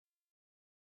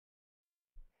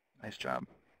Nice job.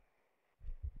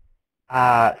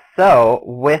 So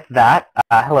with that,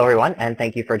 hello everyone, and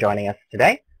thank you for joining us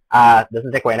today. This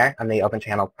is Dick Weiner. I'm the Open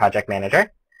Channel Project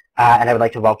Manager, and I would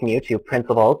like to welcome you to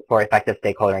Principles for Effective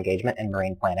Stakeholder Engagement in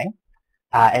Marine Planning.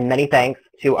 And many thanks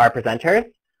to our presenters,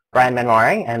 Brian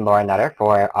Manwaring and Lauren Nutter,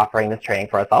 for offering this training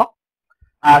for us all.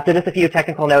 So just a few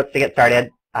technical notes to get started,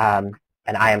 and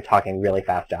I am talking really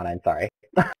fast, John, I'm sorry.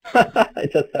 I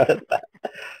just noticed that.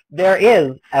 There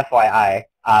is, FYI,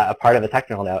 a part of a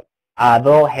technical note. The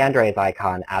little hand raise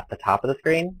icon at the top of the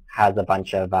screen has a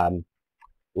bunch of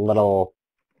little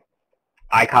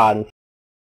icons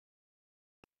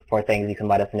for things you can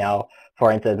let us know.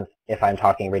 For instance, if I'm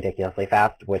talking ridiculously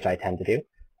fast, which I tend to do.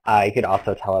 You could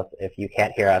also tell us if you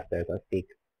can't hear us. There's a speak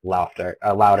louder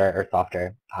or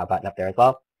softer button up there as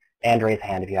well. And raise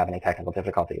hand if you have any technical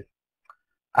difficulties.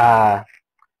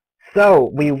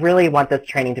 So we really want this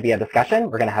training to be a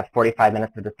discussion. We're going to have 45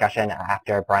 minutes of discussion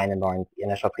after Brian and Lauren's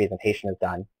initial presentation is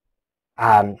done.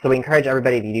 So we encourage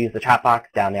everybody to use the chat box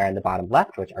down there in the bottom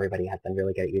left, which everybody has been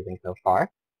really good at using so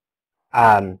far.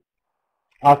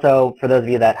 Also, for those of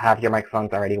you that have your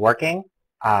microphones already working,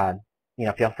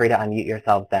 feel free to unmute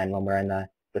yourselves then when we're in the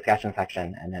discussion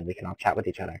section, and then we can all chat with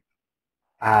each other.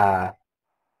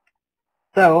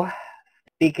 So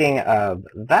speaking of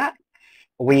that,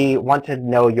 we want to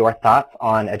know your thoughts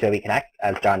on Adobe Connect.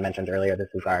 As John mentioned earlier, this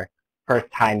is our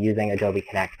first time using Adobe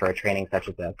Connect for a training such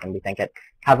as this, and we think it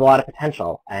has a lot of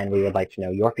potential, and we would like to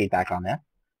know your feedback on this.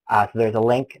 So there's a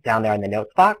link down there in the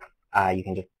notes box. You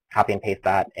can just copy and paste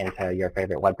that into your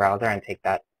favorite web browser and take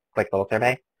that quick little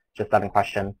survey. Just 7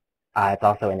 questions. It's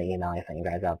also in the email I sent you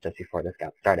guys out just before this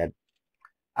got started.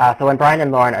 So when Brian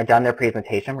and Lauren are done their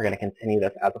presentation, we're going to continue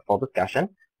this as a full discussion.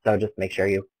 So just make sure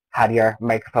you have your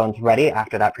microphones ready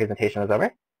after that presentation is over.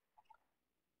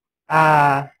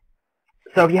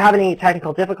 So if you have any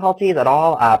technical difficulties at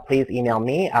all, please email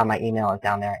me. My email is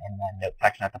down there in the notes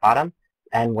section at the bottom,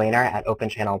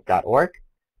 nwainer@openchannels.org.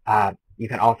 You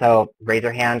can also raise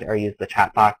your hand or use the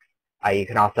chat box. You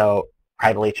can also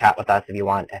privately chat with us if you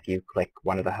want. If you click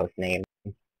one of the host names,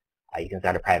 you can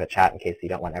start a private chat in case you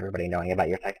don't want everybody knowing about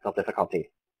your technical difficulties.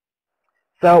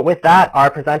 So with that, our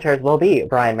presenters will be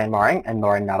Brian Manwaring and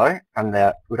Lauren Nutter from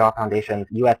the Udall Foundation's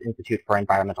U.S. Institute for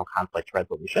Environmental Conflict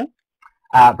Resolution.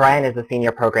 Brian is a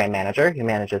senior program manager who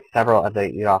manages several of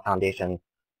the Udall Foundation's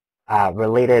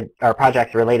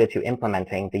projects related to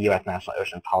implementing the U.S. National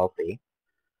Ocean Policy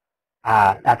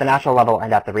at the national level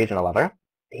and at the regional level.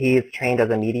 He's trained as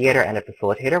a mediator and a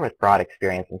facilitator with broad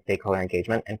experience in stakeholder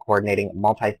engagement and coordinating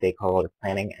multi-stakeholder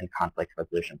planning and conflict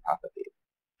resolution processes.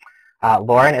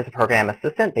 Lauren is a program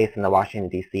assistant based in the Washington,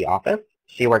 D.C. office.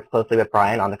 She works closely with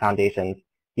Brian on the Foundation's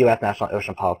U.S. National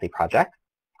Ocean Policy project.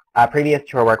 Previous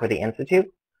to her work with the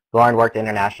Institute, Lauren worked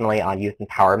internationally on youth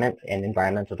empowerment in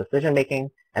environmental decision-making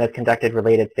and has conducted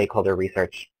related stakeholder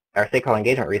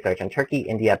engagement research in Turkey,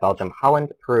 India, Belgium,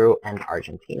 Holland, Peru, and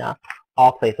Argentina,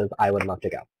 all places I would love to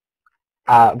go.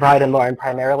 Brian and Lauren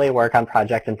primarily work on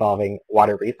projects involving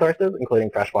water resources,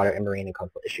 including freshwater and marine and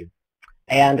coastal issues.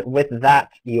 And with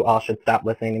that, you all should stop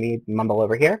listening to me mumble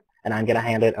over here, and I'm going to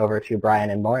hand it over to Brian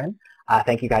and Lauren.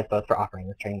 Thank you guys both for offering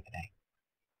this training today.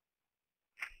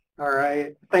 All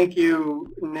right. Thank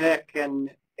you, Nick. And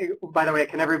by the way,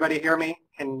 can everybody hear me?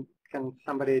 Can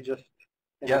somebody just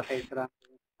indicate that?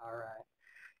 All right.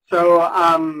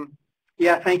 So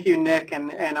yeah, thank you, Nick,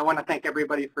 and I want to thank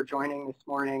everybody for joining this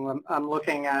morning. I'm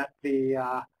looking at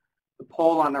the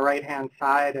poll on the right-hand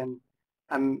side, and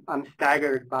I'm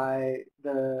staggered by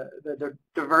the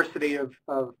diversity of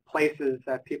places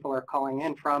that people are calling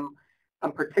in from.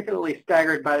 I'm particularly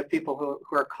staggered by the people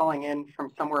who are calling in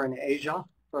from somewhere in Asia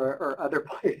or other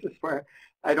places where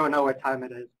I don't know what time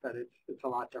it is, but it's a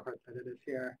lot different than it is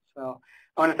here. So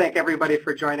I want to thank everybody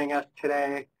for joining us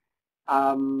today.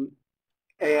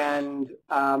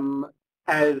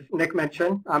 As Nick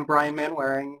mentioned, I'm Brian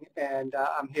Manwaring, and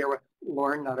I'm here with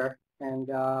Lauren Nutter, and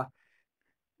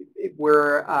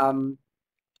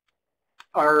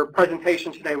our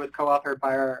presentation today was co-authored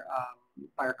by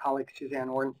our colleague Suzanne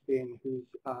Ornstein, who's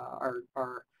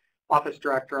our office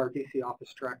director, our DC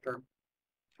office director.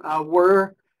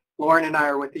 Lauren and I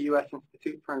are with the U.S.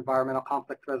 Institute for Environmental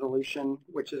Conflict Resolution,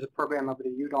 which is a program of the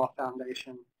Udall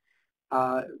Foundation.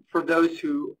 For those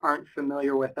who aren't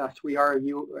familiar with us, we are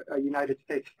a United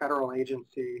States federal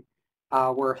agency.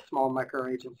 We're a small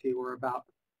micro-agency. We're about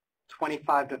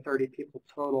 25 to 30 people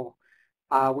total.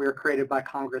 We were created by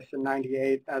Congress in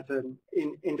 '98 as an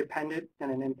independent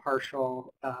and an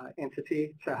impartial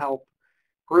entity to help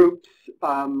groups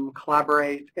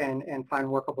collaborate and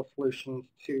find workable solutions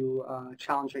to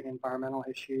challenging environmental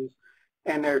issues.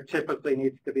 and there typically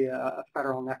needs to be a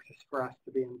federal nexus for us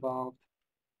to be involved.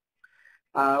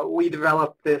 We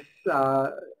developed this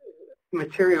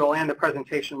material and the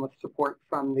presentation with support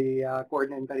from the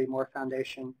Gordon and Betty Moore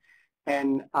Foundation.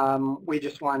 And we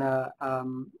just want to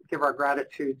give our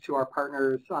gratitude to our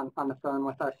partners on the phone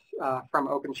with us from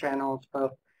Open Channels,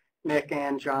 both Nick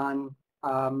and John,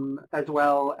 as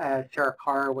well as Sarah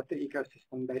Carr with the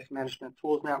Ecosystem-Based Management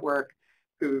Tools Network,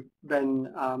 who've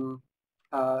been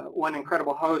one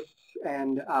incredible hosts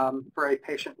and very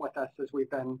patient with us as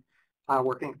we've been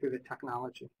working through the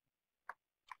technology.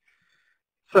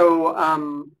 So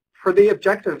for the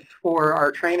objectives for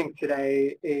our training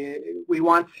today, we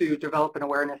want to develop an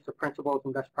awareness of principles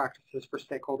and best practices for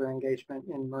stakeholder engagement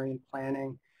in marine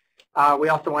planning. We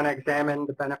also want to examine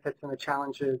the benefits and the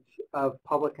challenges of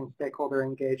public and stakeholder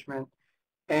engagement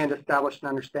and establish an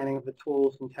understanding of the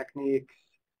tools and techniques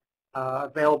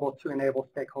available to enable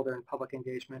stakeholder and public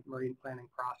engagement in marine planning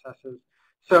processes.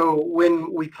 So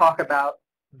when we talk about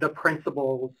the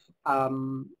principles,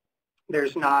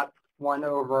 there's not one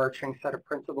overarching set of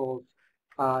principles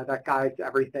that guides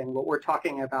everything. What we're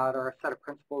talking about are a set of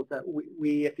principles that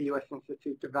we at the U.S.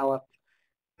 Institute developed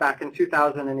back in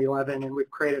 2011, and we've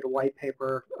created a white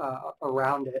paper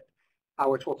around it,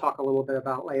 which we'll talk a little bit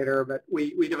about later. But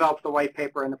we developed the white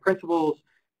paper and the principles,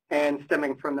 and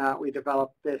stemming from that, we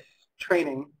developed this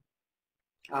training,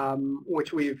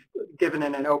 which we've given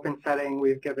in an open setting.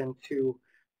 We've given to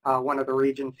one of the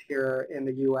regions here in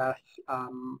the U.S.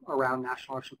 Around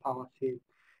national ocean policy.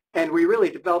 And we really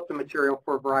developed the material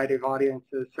for a variety of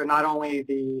audiences. So not only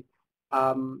the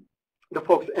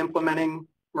folks implementing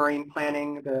marine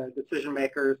planning, the decision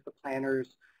makers, the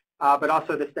planners, but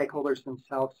also the stakeholders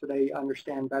themselves, so they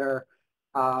understand better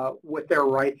what their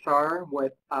rights are,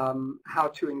 what how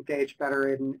to engage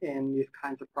better in these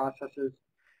kinds of processes.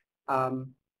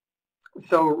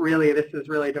 So really, this is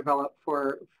really developed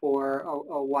for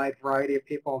a wide variety of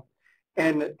people.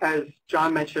 And as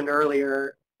John mentioned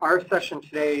earlier, our session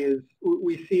today is,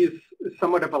 we see as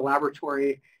somewhat of a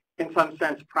laboratory, in some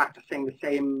sense, practicing the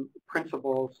same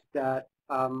principles that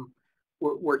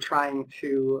we're trying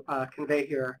to convey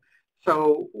here.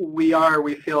 So we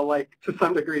feel like, to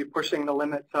some degree, pushing the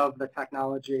limits of the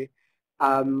technology.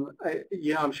 I'm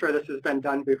sure this has been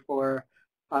done before,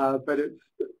 but it's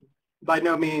by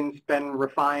no means been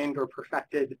refined or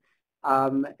perfected,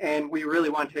 and we really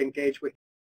want to engage with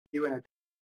you in a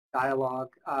dialogue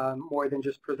more than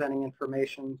just presenting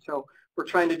information. So we're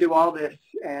trying to do all this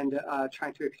and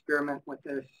trying to experiment with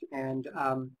this, and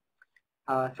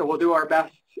so we'll do our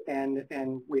best, and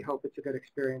we hope it's a good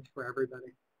experience for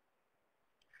everybody.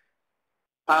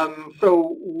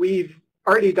 So we've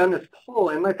already done this poll,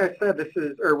 and like I said,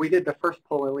 we did the first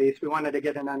poll at least. We wanted to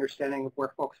get an understanding of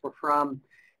where folks were from.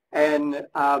 And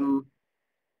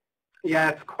yeah,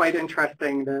 it's quite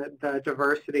interesting, the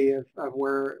diversity of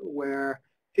where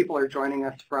people are joining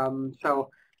us from.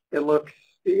 So it looks,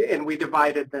 and we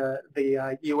divided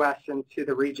the U.S. into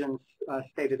the regions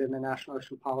stated in the National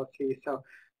Ocean Policy. So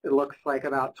it looks like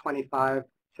about 25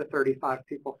 to 35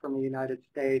 people from the United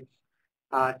States,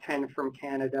 10 from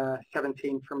Canada,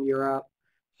 17 from Europe,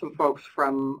 some folks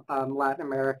from Latin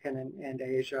America and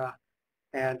Asia,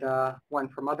 and one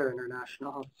from other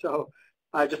international. So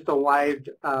just a wide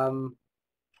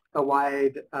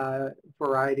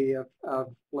variety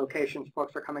of locations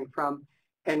folks are coming from.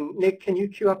 And Nick, can you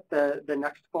cue up the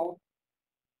next poll?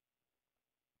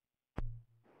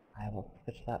 I will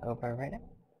switch that over right now.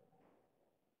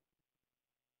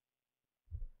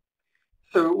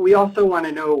 So we also want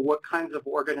to know what kinds of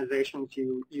organizations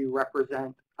you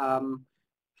represent.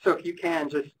 So if you can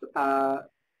just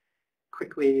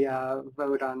quickly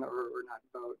vote on, or not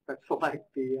vote, but select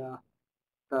the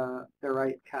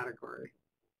right category.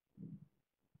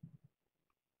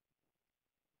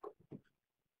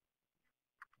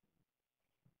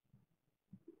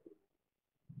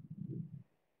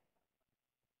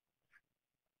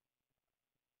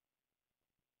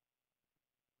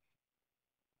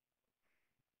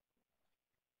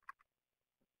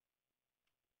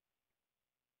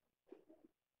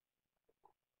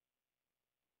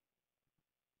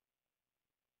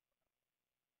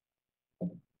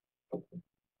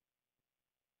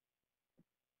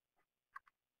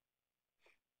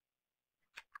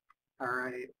 All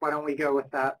right, why don't we go with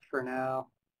that for now?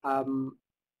 I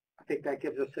think that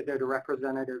gives us a good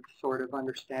representative sort of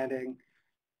understanding.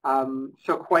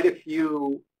 So quite a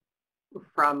few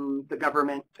from the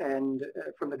government and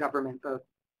both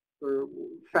for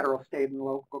federal, state, and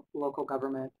local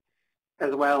government,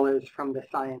 as well as from the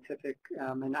scientific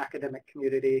and academic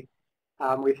community.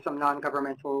 We have some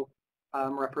non-governmental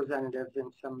representatives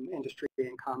in some industry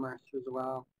and commerce as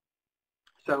well.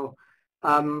 So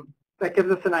that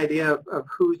gives us an idea of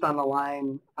who's on the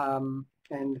line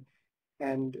and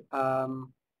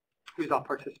who's all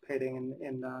participating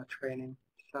in the training.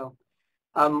 So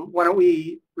why don't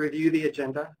we review the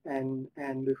agenda and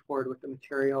move forward with the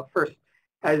material. First,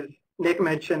 as Nick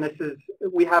mentioned,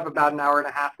 we have about an hour and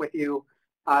a half with you.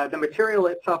 The material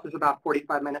itself is about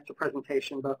 45 minutes of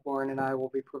presentation, both Lauren and I will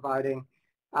be providing.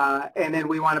 And then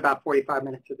we want about 45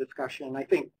 minutes of discussion. I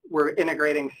think we're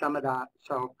integrating some of that,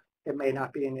 so it may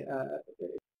not be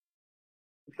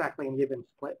exactly an even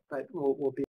split, but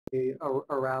we'll be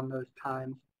around those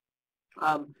times.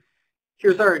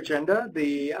 Here's our agenda.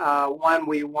 The one,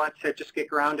 we want to just get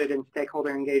grounded in stakeholder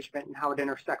engagement and how it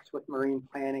intersects with marine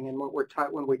planning, and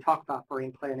what when we talk about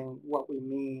marine planning, what we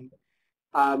mean.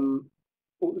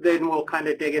 Then we'll kind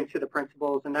of dig into the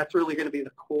principles, and that's really going to be the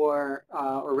core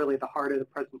or really the heart of the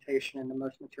presentation and the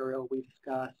most material we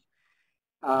discuss.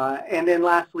 And then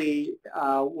lastly,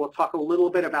 we'll talk a little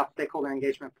bit about stakeholder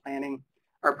engagement planning.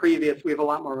 We have a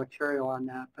lot more material on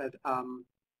that, but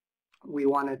we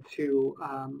wanted to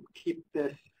keep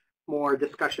this more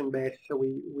discussion-based, so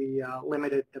we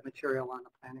limited the material on the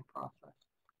planning process.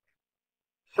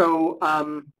 So,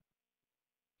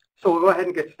 so we'll go ahead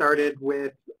and get started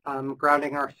with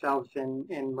grounding ourselves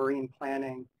in marine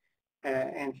planning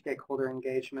and stakeholder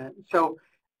engagement. So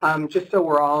just so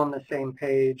we're all on the same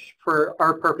page, for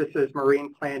our purposes,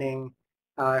 marine planning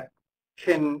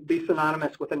can be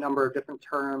synonymous with a number of different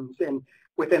terms. And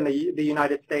within the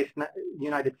United States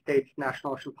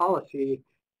National Ocean Policy,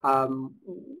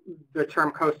 the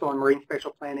term coastal and marine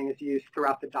spatial planning is used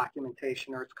throughout the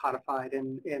documentation, or it's codified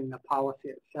in the policy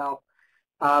itself.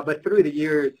 But through the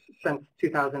years, since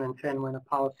 2010, when the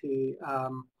policy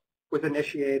was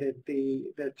initiated, the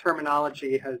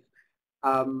terminology has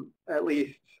at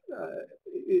least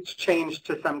it's changed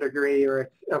to some degree, or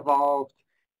it's evolved.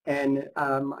 And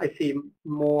I see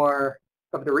more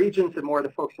of the regions and more of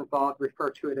the folks involved refer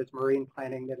to it as marine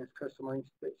planning than as coastal marine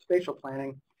spatial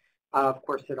planning. Of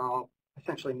course, it all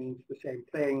essentially means the same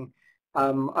thing.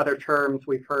 Other terms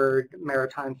we've heard: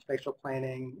 maritime spatial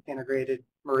planning, integrated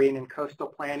marine and coastal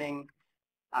planning.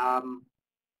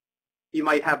 You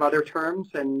might have other terms,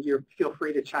 and you feel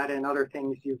free to chat in other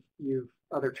things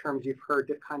other terms you've heard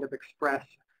that kind of express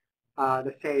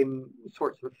the same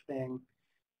sorts of thing.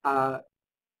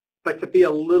 But to be a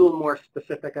little more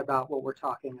specific about what we're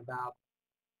talking about,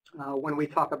 when we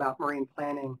talk about marine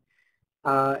planning,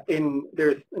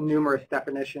 there's numerous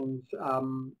definitions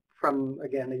from,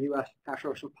 again, the U.S.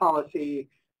 National Ocean Policy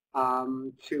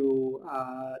to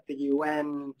the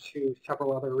UN, to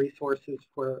several other resources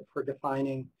for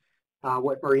defining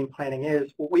what marine planning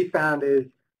is. What we found is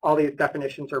all these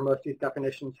definitions, or most of these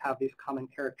definitions, have these common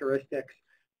characteristics.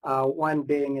 One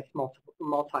being it's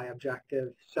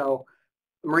multi-objective. So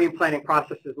marine planning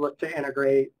processes look to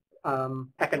integrate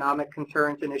economic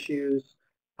concerns and issues,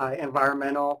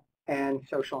 environmental and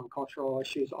social and cultural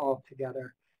issues all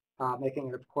together, making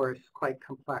it, of course, quite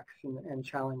complex and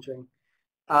challenging.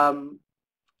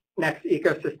 Next,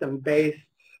 ecosystem-based.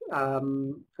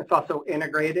 It's also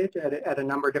integrated at a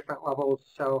number of different levels.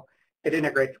 So it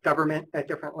integrates government at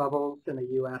different levels. In the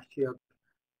U.S., you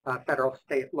have federal,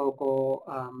 state, local,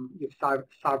 you have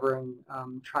sovereign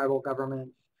tribal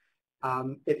governments.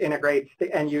 It integrates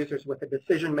the end users with the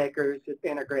decision makers. It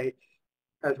integrates,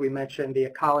 as we mentioned, the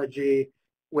ecology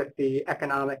with the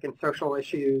economic and social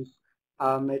issues.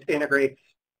 It integrates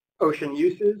ocean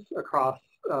uses across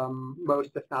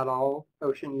most, if not all,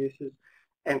 ocean uses,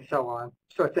 and so on.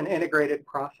 So it's an integrated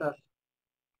process.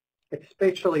 It's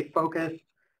spatially focused,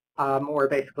 or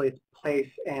basically it's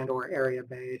place and or area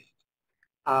based.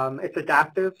 It's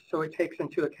adaptive, so it takes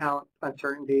into account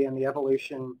uncertainty and the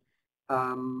evolution.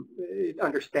 It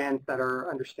understands that our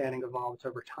understanding evolves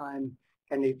over time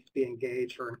and needs to be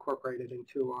engaged or incorporated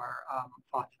into our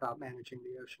thoughts about managing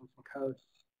the oceans and coasts.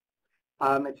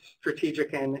 It's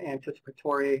strategic and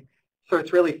anticipatory, so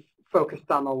it's really focused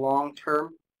on the long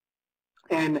term.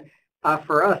 And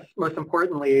for us, most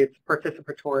importantly, it's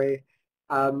participatory.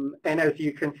 And as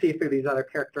you can see through these other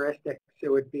characteristics, it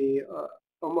would be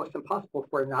almost impossible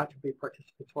for it not to be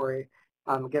participatory,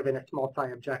 given its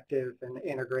multi-objective and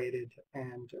integrated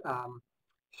and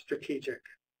strategic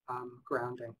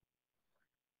grounding.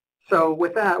 So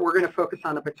with that, we're going to focus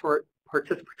on the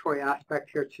participatory aspect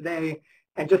here today.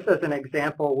 And just as an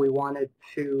example, we wanted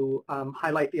to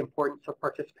highlight the importance of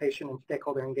participation and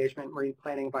stakeholder engagement in marine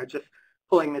planning by just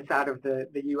pulling this out of the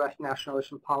U.S. National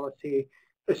Ocean Policy.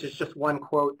 This is just one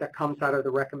quote that comes out of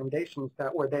the recommendations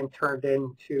that were then turned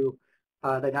into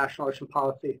the National Ocean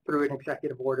Policy through an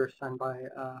executive order signed by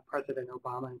President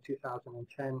Obama in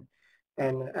 2010.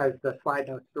 And as the slide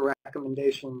notes, the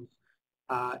recommendations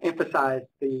emphasize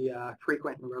the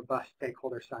frequent and robust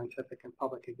stakeholder scientific and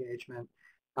public engagement.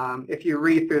 If you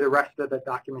read through the rest of the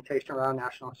documentation around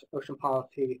National Ocean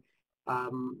Policy,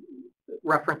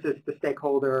 references to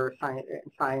stakeholder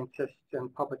scientists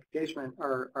and public engagement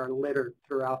are littered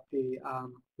throughout the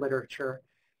literature.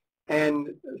 And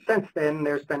since then,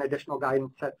 there's been additional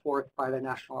guidance set forth by the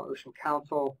National Ocean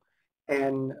Council,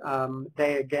 and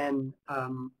they again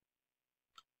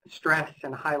stress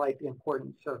and highlight the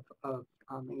importance of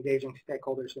engaging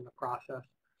stakeholders in the process.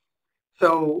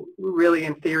 So really,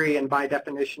 in theory and by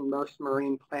definition, most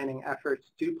marine planning efforts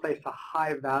do place a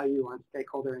high value on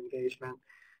stakeholder engagement.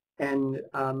 And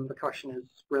the question is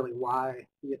really why.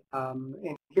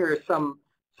 And here are some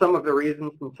of the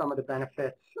reasons and some of the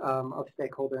benefits of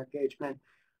stakeholder engagement.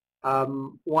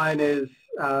 One is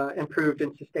improved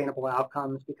and sustainable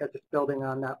outcomes because it's building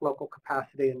on that local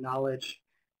capacity and knowledge,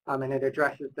 and it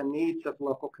addresses the needs of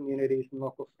local communities and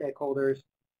local stakeholders.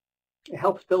 It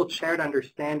helps build shared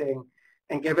understanding,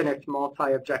 and given its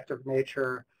multi-objective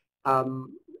nature,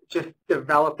 just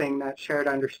developing that shared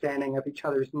understanding of each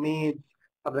other's needs,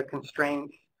 of the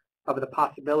constraints, of the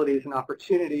possibilities and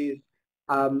opportunities.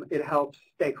 It helps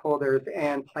stakeholders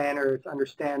and planners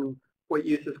understand what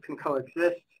uses can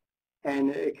coexist,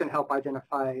 and it can help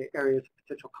identify areas of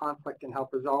potential conflict and help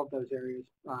resolve those areas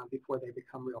before they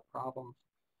become real problems.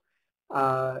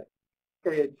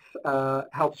 It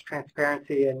helps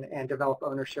transparency and develop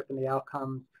ownership in the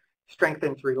outcomes,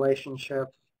 strengthens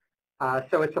relationships.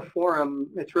 So it's a forum,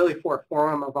 it's really for a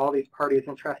forum of all these parties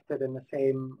interested in the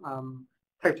same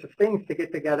types of things to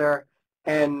get together.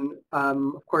 And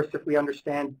of course, if we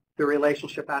understand the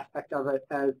relationship aspect of it,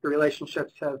 as the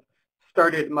relationships have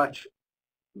started much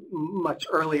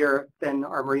earlier than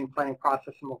our marine planning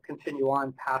process and will continue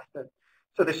on past it.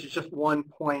 So this is just one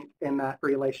point in that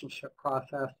relationship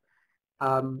process,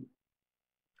 and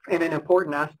an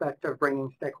important aspect of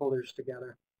bringing stakeholders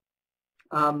together.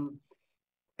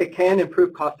 It can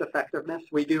improve cost effectiveness.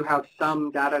 We do have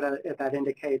some data that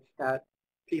indicates that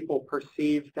people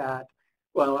perceive that,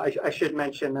 well, I should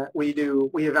mention that we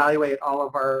evaluate all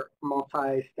of our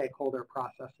multi-stakeholder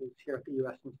processes here at the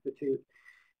U.S. Institute.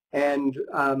 And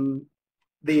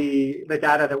the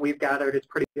data that we've gathered is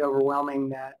pretty overwhelming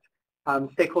that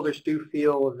stakeholders do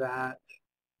feel that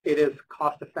it is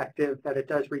cost effective, that it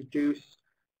does reduce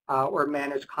or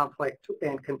manage conflict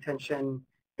and contention.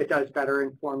 It does better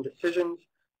inform decisions.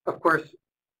 Of course,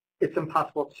 it's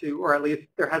impossible to, or at least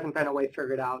there hasn't been a way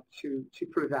figured out to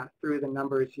prove that through the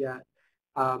numbers yet,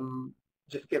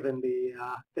 just given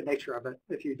the nature of it.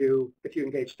 If you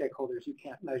engage stakeholders, you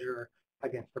can't measure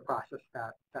against the process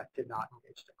that did not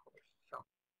engage stakeholders.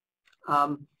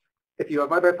 So if you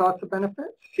have other thoughts or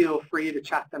benefits, feel free to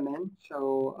chat them in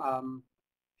so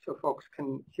folks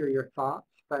can hear your thoughts.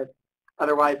 But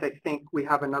otherwise, I think we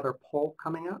have another poll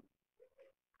coming up.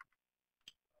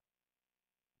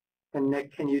 And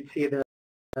Nick, can you see the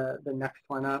next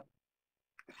one up?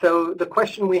 So the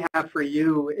question we have for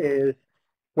you is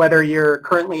whether you're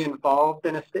currently involved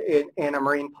in a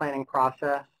marine planning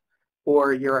process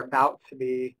or you're about to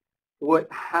be, what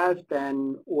has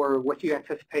been or what do you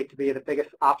anticipate to be the biggest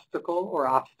obstacle or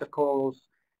obstacles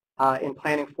in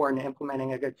planning for and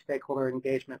implementing a good stakeholder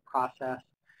engagement process?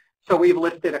 So we've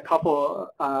listed a couple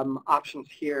options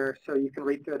here, so you can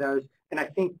read through those, and I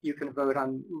think you can vote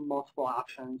on multiple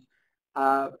options.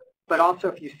 But also,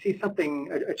 if you see something,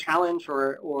 a challenge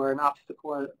or an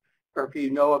obstacle, or if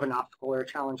you know of an obstacle or a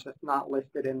challenge that's not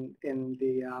listed in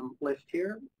the list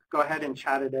here, go ahead and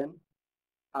chat it in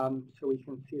so we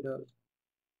can see those.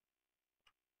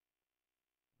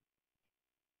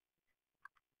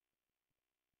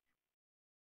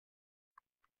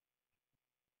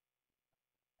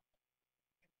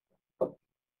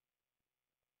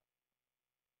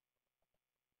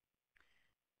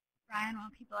 Brian, while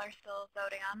people are still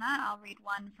voting on that, I'll read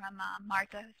one from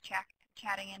Martha, who's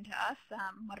chatting into us.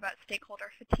 What about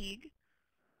stakeholder fatigue?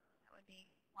 That would be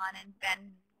one, and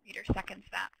Ben Reader seconds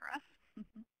that for us.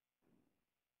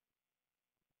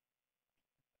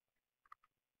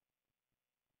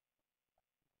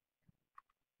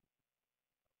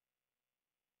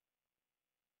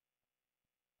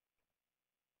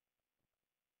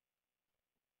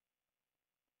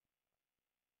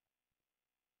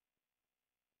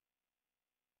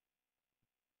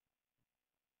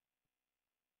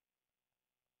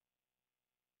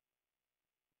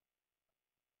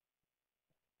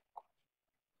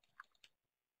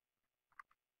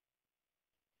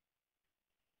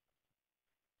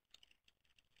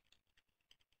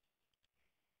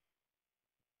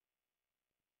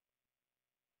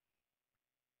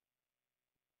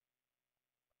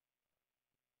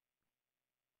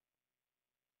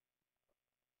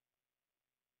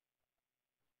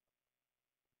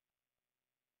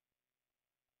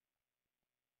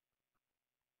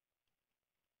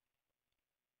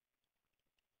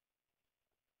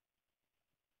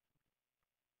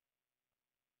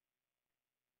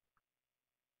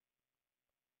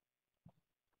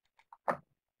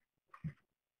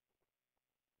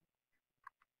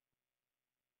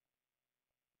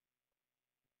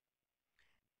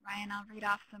 Brian, I'll read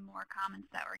off some more comments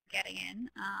that we're getting in.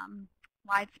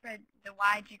 The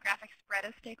wide geographic spread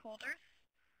of stakeholders,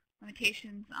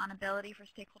 limitations on ability for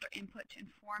stakeholder input to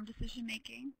inform decision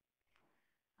making.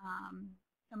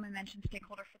 Someone mentioned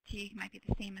stakeholder fatigue might be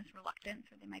the same as reluctance,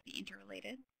 or they might be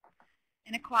interrelated.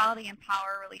 Inequality and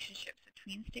power relationships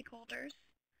between stakeholders.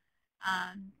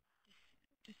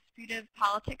 Disputive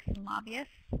politics and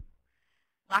lobbyists.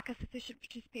 Lack of sufficient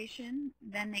participation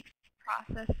then makes the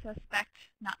process suspect,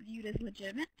 not viewed as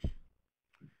legitimate.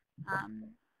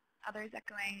 Others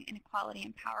echoing inequality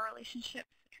and power relationships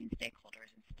between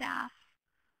stakeholders and staff.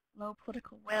 Low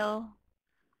political will.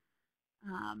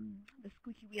 The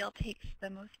squeaky wheel takes the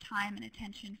most time and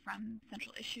attention from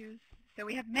central issues. So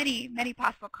we have many, many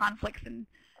possible conflicts and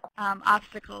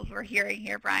obstacles we're hearing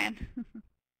here, Brian.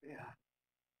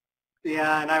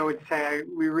 Yeah, and I would say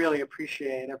we really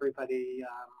appreciate everybody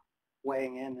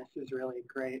weighing in. This is really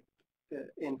great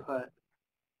input.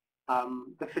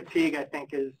 The fatigue, I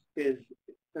think, is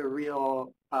a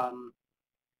real, a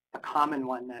common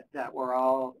one that we're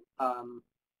all,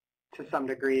 to some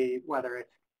degree, whether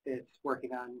it's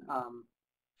working on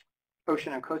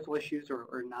ocean and coastal issues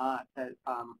or not, that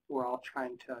we're all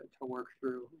trying to work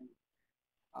through.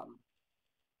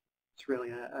 It's really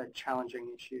a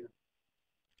challenging issue.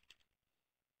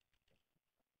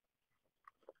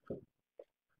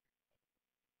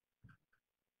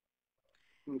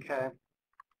 Okay.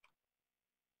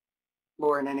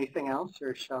 Lauren, anything else,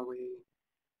 or shall we?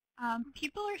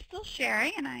 People are still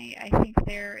sharing, and I think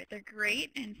they're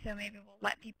great, and so maybe we'll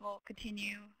let people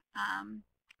continue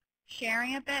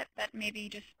sharing a bit, but maybe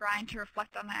just Brian to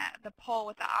reflect on the poll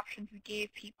with the options we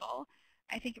gave people.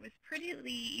 I think it was pretty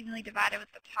evenly divided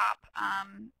with the top,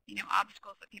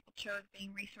 obstacles that people chose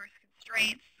being resource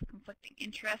constraints, conflicting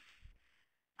interests,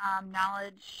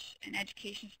 knowledge and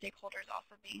education stakeholders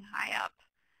also being high up.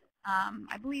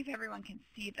 I believe everyone can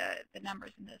see the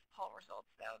numbers in those poll results,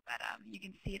 though, but you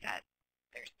can see that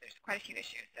there's quite a few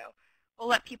issues. So we'll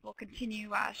let people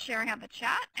continue sharing on the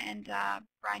chat. And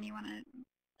Brian, you want to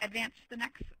advance to the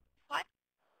next slide?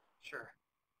 Sure.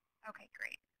 Okay,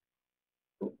 great.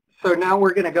 So now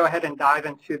we're going to go ahead and dive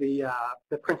into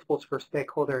the principles for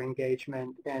stakeholder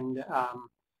engagement. And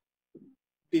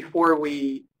before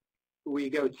we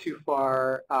go too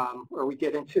far, or we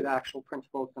get into the actual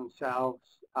principles themselves,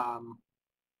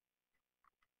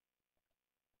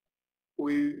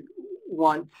 we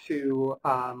want to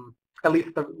at least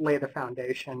lay the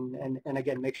foundation and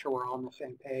again, make sure we're all on the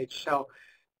same page. So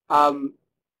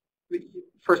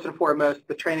first and foremost,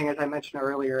 the training, as I mentioned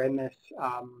earlier, in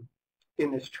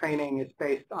this training is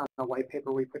based on a white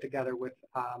paper we put together with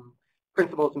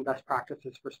principles and best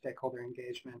practices for stakeholder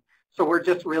engagement. So we're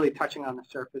just really touching on the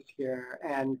surface here,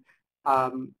 and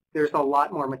there's a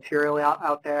lot more material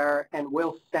out there, and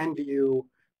we'll send you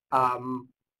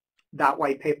that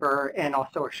white paper and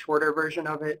also a shorter version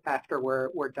of it after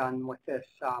we're done with this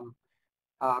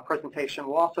presentation.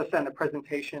 We'll also send a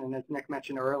presentation, and as Nick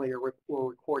mentioned earlier, we're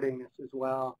recording this as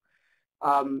well.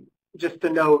 Just to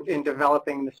note, in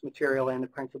developing this material and the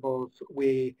principles,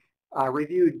 we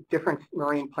reviewed different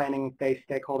marine planning-based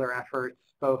stakeholder efforts,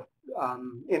 both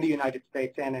in the United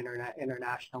States and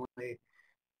internationally.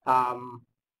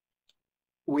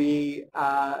 We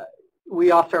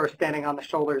also are standing on the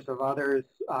shoulders of others,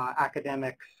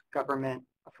 academics, government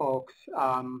folks,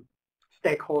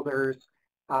 stakeholders.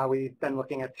 We've been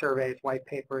looking at surveys, white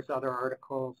papers, other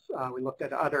articles. We looked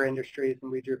at other industries, and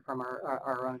we drew from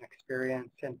our own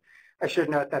experience. And I should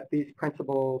note that these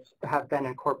principles have been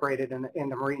incorporated in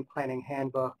the Marine Planning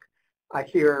Handbook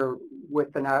here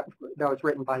that was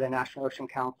written by the National Ocean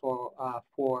Council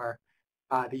for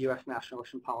the U.S. National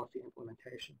Ocean Policy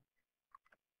implementation.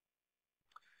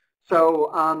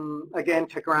 So again,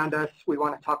 to ground us, we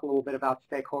want to talk a little bit about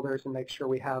stakeholders and make sure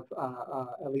we have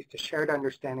at least a shared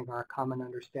understanding or a common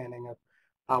understanding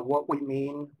of what we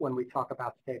mean when we talk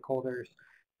about stakeholders.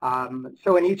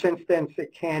 So in each instance,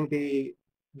 it can be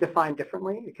defined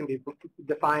differently. It can be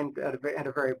defined in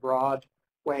a very broad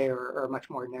way or a much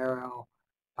more narrow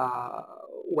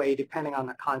way, depending on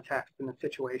the context and the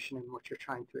situation and what you're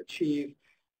trying to achieve.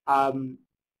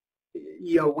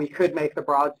 We could make the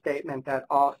broad statement that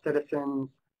all citizens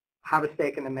have a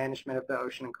stake in the management of the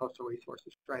ocean and coastal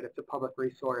resources, right? It's a public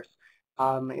resource.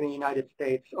 In the United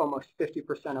States, almost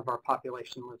 50% of our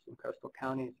population lives in coastal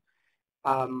counties.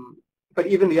 But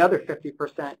even the other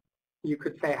 50%, you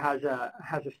could say, has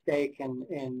a stake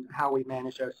in how we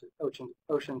manage oceans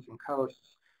and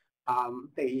coasts.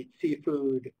 They eat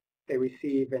seafood. They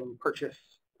receive and purchase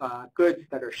goods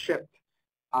that are shipped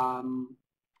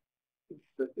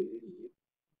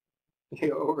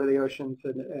over the oceans,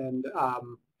 and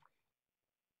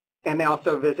and they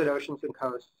also visit oceans and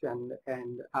coasts and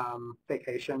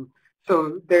vacation.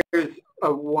 So there's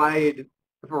a wide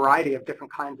variety of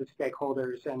different kinds of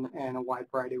stakeholders and a wide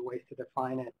variety of ways to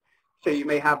define it. So you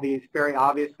may have these very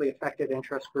obviously affected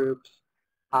interest groups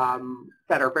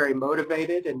that are very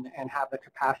motivated and have the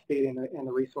capacity and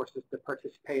the resources to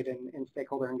participate in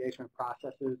stakeholder engagement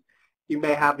processes. You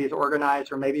may have these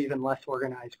organized or maybe even less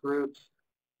organized groups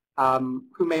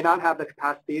who may not have the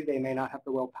capacity, they may not have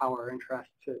the willpower or interest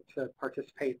to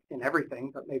participate in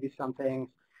everything, but maybe some things.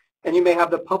 And you may have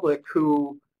the public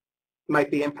who might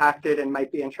be impacted and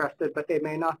might be interested, but they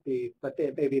may not be, but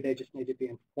maybe they just need to be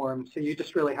informed. So you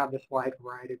just really have this wide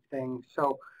variety of things.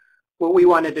 So what we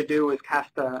wanted to do was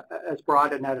cast as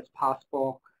broad a net as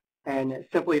possible. And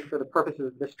simply for the purposes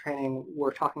of this training,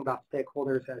 we're talking about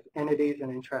stakeholders as entities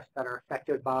and interests that are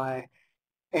affected by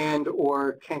and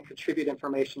or can contribute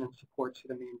information and support to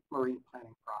the marine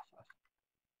planning process.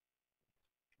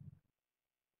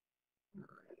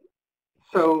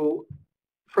 So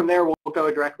from there, we'll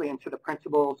go directly into the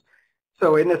principles.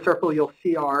 So in the circle, you'll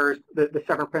see the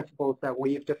 7 principles that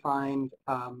we've defined,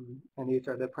 and these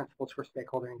are the principles for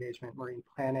stakeholder engagement, marine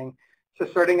planning. So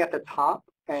starting at the top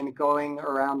and going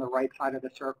around the right side of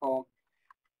the circle,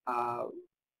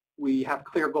 we have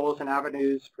clear goals and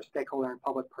avenues for stakeholder and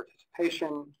public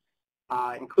participation,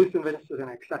 inclusiveness and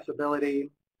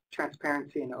accessibility,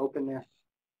 transparency and openness,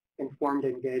 informed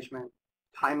engagement,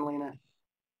 timeliness,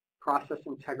 process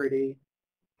integrity,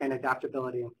 and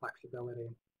adaptability and flexibility.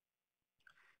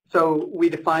 So we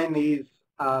define these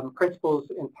principles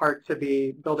in part to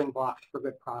be building blocks for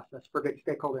good process, for good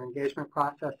stakeholder engagement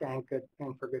process and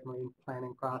for good marine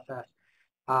planning process.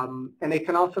 And they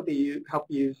can also be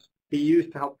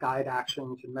used to help guide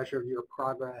actions and measure your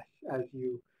progress as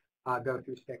you go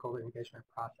through stakeholder engagement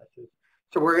processes.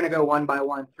 So we're going to go one by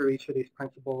one through each of these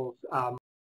principles.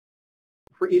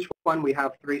 For each one, we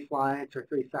have 3 slides or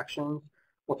 3 sections.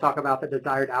 We'll talk about the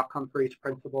desired outcome for each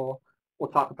principle.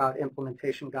 We'll talk about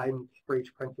implementation guidance for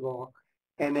each principle.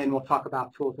 And then we'll talk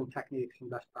about tools and techniques and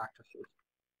best practices.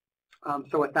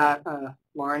 So with that,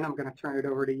 Lauren, I'm going to turn it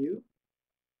over to you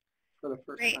for the first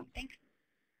one. Great,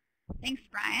 thanks,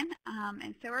 Brian.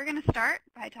 And so we're going to start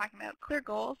by talking about clear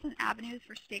goals and avenues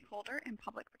for stakeholder and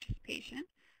public participation,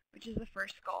 which is the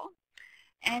first goal.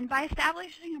 And by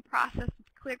establishing a process with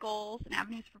clear goals and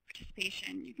avenues for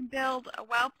participation, you can build a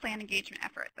well-planned engagement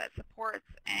effort that supports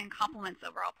and complements the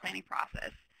overall planning process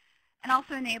and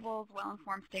also enables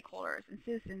well-informed stakeholders and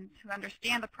citizens who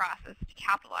understand the process to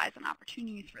capitalize on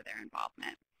opportunities for their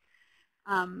involvement.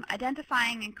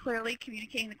 Identifying and clearly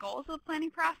communicating the goals of the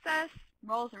planning process,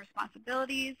 roles and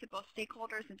responsibilities of both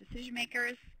stakeholders and decision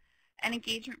makers, and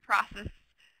engagement processes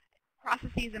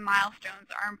and milestones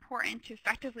are important to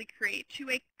effectively create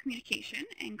two-way communication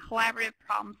and collaborative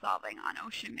problem solving on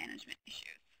ocean management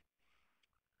issues.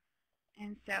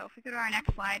 And so if we go to our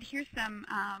next slide, here's some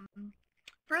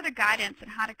further guidance on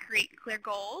how to create clear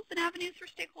goals and avenues for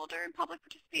stakeholder and public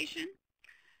participation.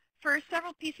 First,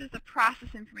 several pieces of process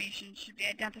information should be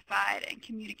identified and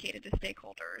communicated to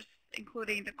stakeholders,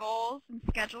 including the goals and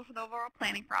schedule for the overall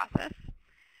planning process.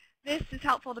 This is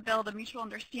helpful to build a mutual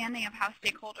understanding of how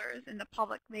stakeholders and the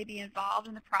public may be involved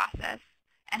in the process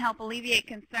and help alleviate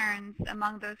concerns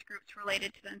among those groups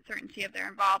related to the uncertainty of their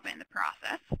involvement in the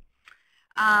process.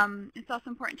 It's also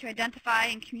important to identify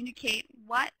and communicate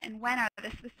what and when are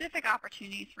the specific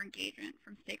opportunities for engagement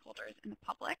from stakeholders and the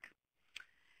public.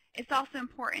 It's also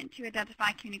important to identify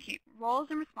and communicate roles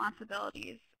and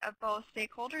responsibilities of both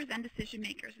stakeholders and decision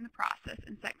makers in the process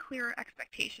and set clear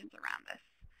expectations around this.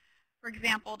 For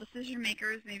example, decision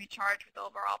makers may be charged with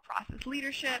overall process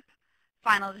leadership,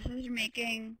 final decision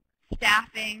making,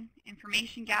 staffing,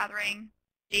 information gathering,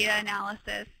 data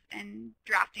analysis, and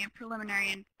drafting of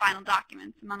preliminary and final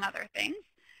documents, among other things.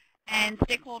 And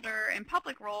stakeholder and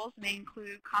public roles may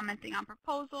include commenting on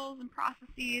proposals and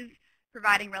processes,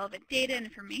 providing relevant data and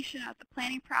information about the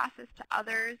planning process to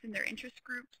others in their interest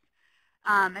groups,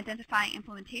 identifying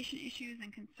implementation issues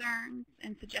and concerns,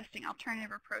 and suggesting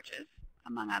alternative approaches,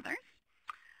 among others.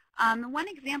 One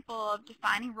example of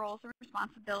defining roles and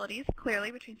responsibilities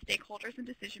clearly between stakeholders and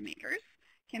decision makers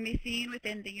can be seen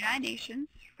within the United Nations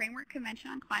Framework Convention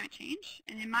on Climate Change.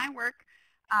 And in my work,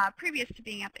 previous to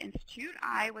being at the Institute,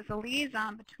 I was a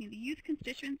liaison between the youth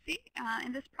constituency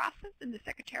in this process and the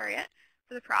Secretariat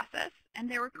for the process. And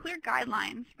there were clear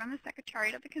guidelines from the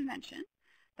Secretariat of the Convention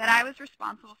that I was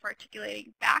responsible for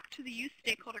articulating back to the youth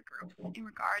stakeholder groups in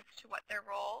regards to what their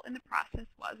role in the process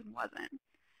was and wasn't.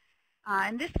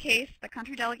 In this case, the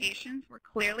country delegations were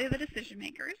clearly the decision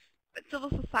makers, but civil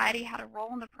society had a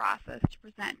role in the process to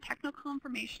present technical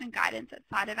information and guidance at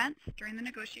side events during the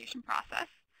negotiation process,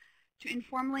 to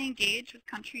informally engage with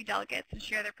country delegates and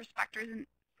share their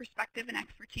perspective and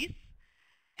expertise.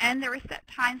 And there were set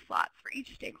time slots for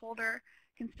each stakeholder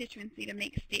constituency to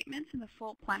make statements in the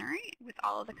full plenary with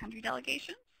all of the country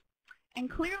delegations. And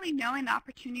clearly knowing the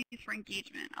opportunities for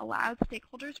engagement allowed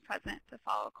stakeholders present to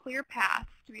follow clear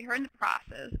paths to be heard in the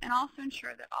process and also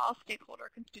ensure that all stakeholder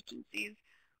constituencies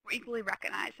were equally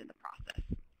recognized in the process.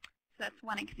 So that's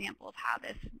one example of how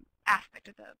this aspect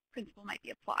of the principle might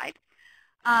be applied.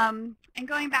 And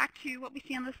going back to what we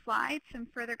see on the slide, some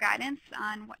further guidance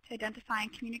on what to identify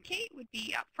and communicate would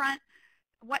be upfront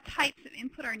what types of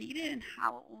input are needed and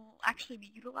how it will actually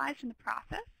be utilized in the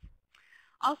process.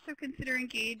 Also consider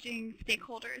engaging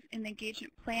stakeholders in the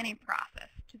engagement planning process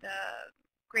to the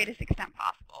greatest extent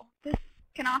possible. This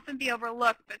can often be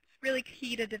overlooked, but it's really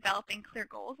key to developing clear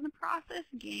goals in the process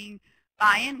and gaining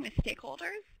buy-in with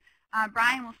stakeholders.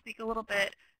 Brian will speak a little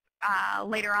bit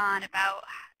later on about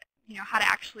how to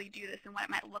actually do this and what it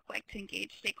might look like to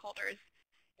engage stakeholders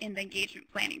in the engagement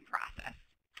planning process.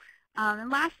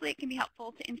 And lastly, it can be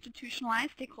helpful to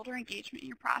institutionalize stakeholder engagement in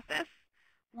your process.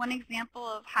 One example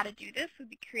of how to do this would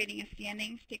be creating a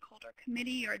standing stakeholder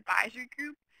committee or advisory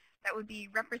group that would be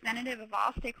representative of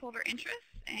all stakeholder interests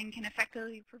and can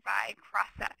effectively provide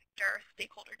cross-sector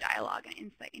stakeholder dialogue and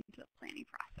insight into the planning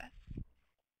process.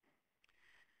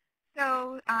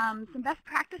 So some best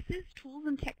practices, tools,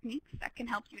 and techniques that can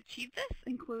help you achieve this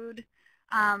include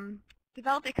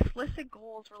develop explicit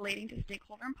goals relating to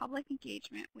stakeholder and public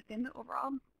engagement within the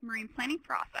overall marine planning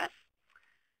process.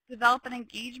 Develop an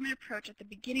engagement approach at the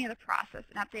beginning of the process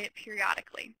and update it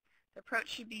periodically. The approach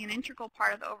should be an integral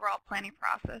part of the overall planning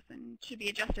process and should be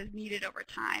adjusted as needed over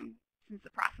time since the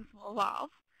process will evolve.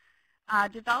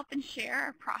 Develop and share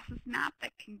a process map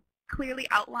that can clearly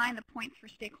outline the points for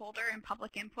stakeholder and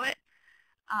public input.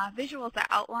 Visuals that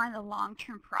outline the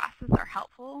long-term process are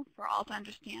helpful for all to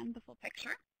understand the full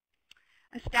picture.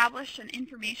 Establish an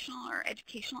informational or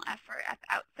educational effort at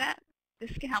the outset.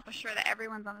 This can help assure that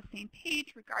everyone's on the same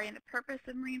page regarding the purpose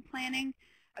of marine planning,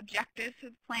 objectives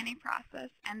of the planning process,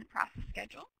 and the process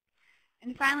schedule.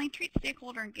 And finally, treat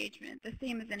stakeholder engagement the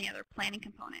same as any other planning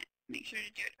component. Make sure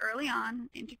to do it early on,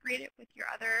 integrate it with your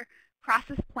other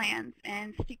process plans,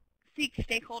 and seek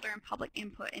stakeholder and public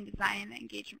input in designing the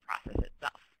engagement process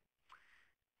itself.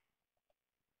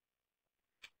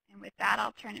 And with that,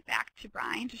 I'll turn it back to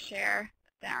Brian to share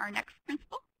our next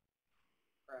principle.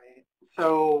 Right.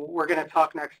 So we're going to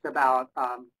talk next about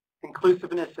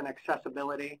inclusiveness and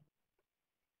accessibility.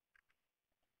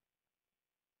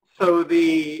 So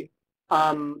the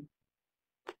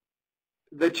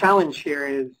challenge here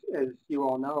is, as you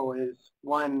all know, is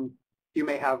one, you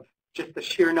may have just the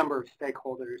sheer number of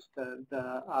stakeholders,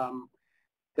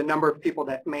 the number of people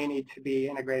that may need to be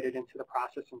integrated into the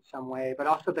process in some way, but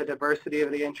also the diversity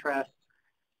of the interests,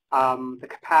 the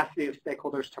capacity of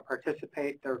stakeholders to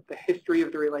participate, the history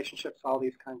of the relationships, all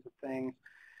these kinds of things.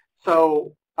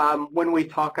 So when we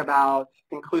talk about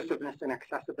inclusiveness and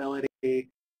accessibility,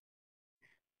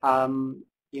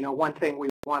 one thing we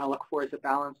want to look for is a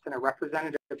balanced and a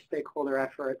representative stakeholder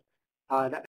effort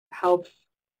that helps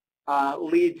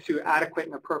lead to adequate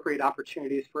and appropriate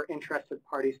opportunities for interested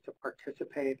parties to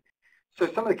participate. So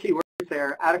some of the key words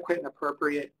there, adequate and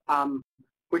appropriate,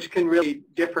 which can really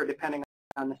differ depending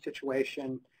on the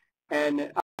situation.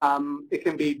 And it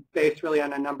can be based really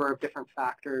on a number of different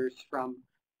factors, from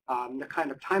the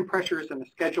kind of time pressures and the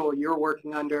schedule you're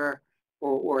working under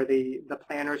or the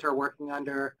planners are working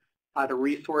under, the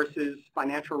resources,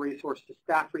 financial resources,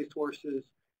 staff resources,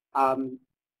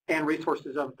 and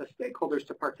resources of the stakeholders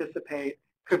to participate.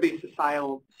 Could be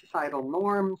societal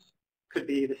norms, could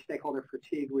be the stakeholder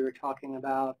fatigue we were talking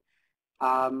about,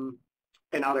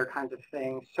 and other kinds of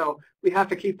things. So we have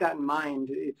to keep that in mind.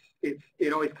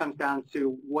 It always comes down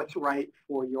to what's right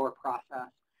for your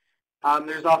process.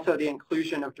 There's also the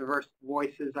inclusion of diverse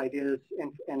voices, ideas,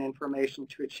 and information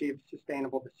to achieve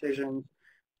sustainable decisions.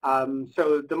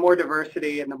 So the more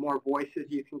diversity and the more voices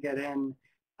you can get in,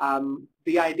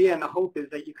 the idea and the hope is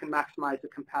that you can maximize the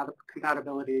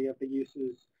compatibility of the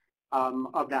uses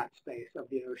of that space, of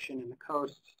the ocean and the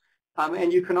coasts.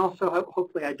 And you can also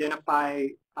hopefully identify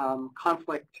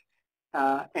conflict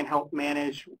and help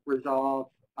manage, resolve,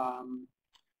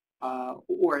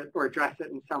 or address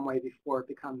it in some way before it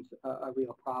becomes a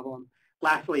real problem.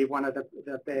 Lastly, one of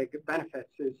the big benefits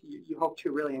is you hope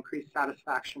to really increase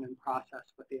satisfaction and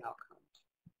process with the outcomes.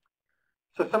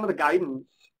 So some of the guidance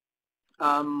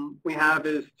we have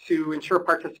is to ensure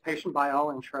participation by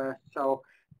all interests. So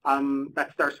that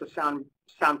starts with sound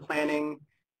planning,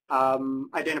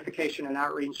 identification and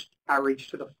outreach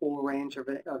to the full range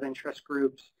of interest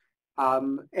groups,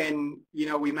 And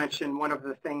we mentioned one of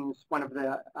the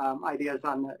ideas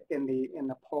in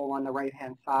the poll on the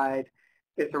right-hand side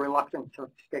is the reluctance of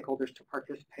stakeholders to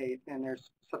participate, and there's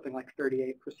something like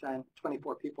 38%,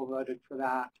 24 people voted for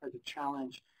that as a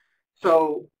challenge.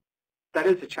 So that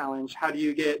is a challenge. How do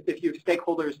you get, if you have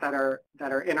stakeholders that are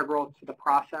integral to the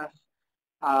process,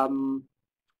 and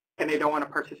they don't want to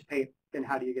participate, then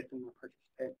how do you get them to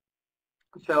participate?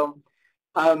 So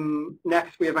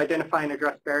next, we have identify and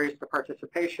address barriers to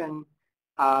participation.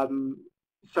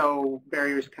 So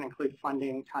barriers can include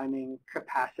funding, timing,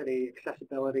 capacity,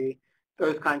 accessibility,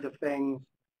 those kinds of things.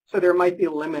 So there might be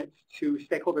limits to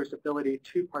stakeholders' ability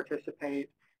to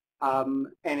participate, and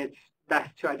it's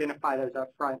best to identify those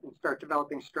up front and start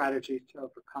developing strategies to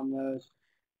overcome those.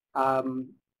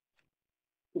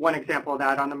 One example of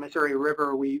that, on the Missouri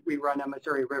River, we run a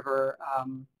Missouri River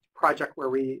project where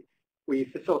we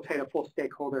facilitate a full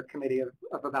stakeholder committee of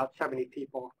about 70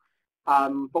 people.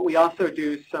 But we also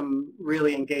do some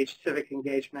really engaged civic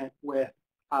engagement with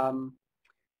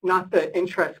not the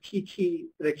key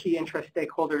interest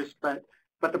stakeholders, but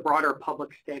the broader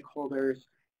public stakeholders.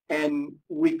 And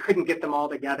we couldn't get them all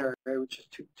together. It was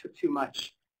just too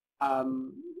much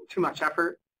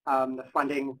effort. The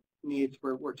funding needs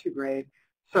were too great.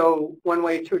 So one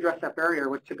way to address that barrier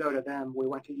was to go to them. We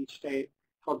went to each state,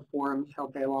 held forums,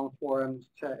 held day-long forums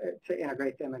to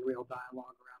integrate them in real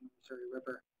dialogue around the Missouri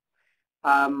River.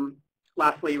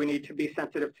 Lastly, we need to be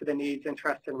sensitive to the needs,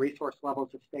 interests, and resource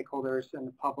levels of stakeholders and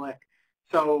the public.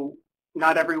 So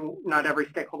not every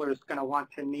stakeholder is going to want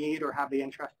to need or have the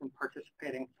interest in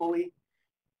participating fully.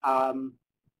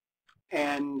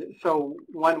 And so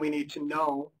one, we need to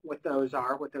know what those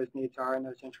needs are and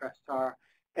those interests are,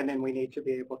 and then we need to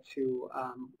be able to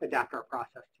adapt our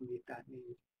process to meet that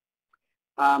need.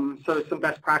 So some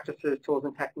best practices, tools,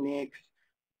 and techniques.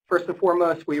 First and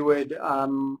foremost, we would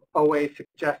always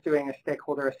suggest doing a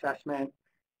stakeholder assessment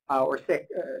or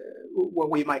what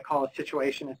we might call a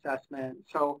situation assessment.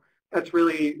 So that's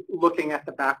really looking at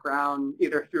the background,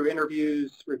 either through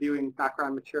interviews, reviewing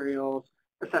background materials,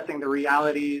 assessing the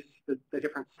realities, the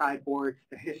different sideboards,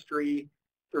 the history,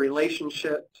 the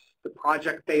relationships, the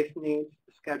project-based needs,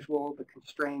 the schedule, the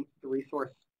constraints, the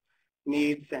resource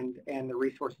needs, and the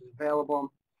resources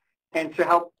available, and to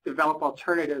help develop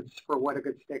alternatives for what a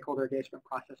good stakeholder engagement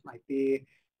process might be.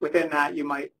 Within that, you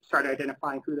might start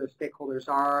identifying who those stakeholders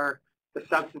are, the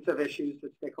substantive issues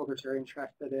that stakeholders are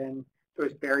interested in,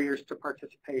 those barriers to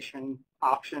participation,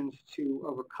 options to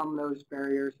overcome those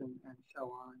barriers, and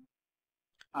so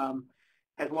on.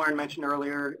 As Lauren mentioned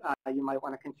earlier, you might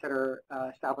want to consider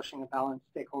establishing a balanced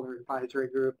stakeholder advisory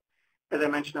group. As I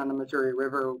mentioned on the Missouri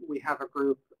River, we have a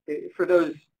group. For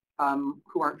those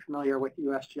who aren't familiar with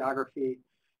U.S. geography,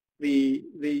 the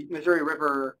Missouri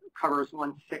River covers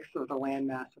 1/6 of the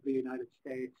landmass of the United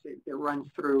States. It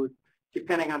runs through,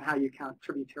 depending on how you count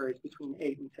tributaries, between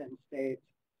 8 and 10 states.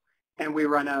 And we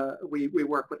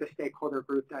work with a stakeholder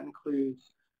group that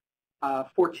includes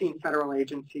 14 federal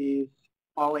agencies,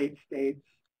 all 8 states,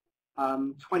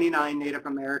 29 Native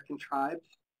American tribes,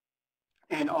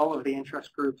 and all of the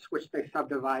interest groups, which they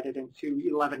subdivided into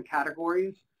 11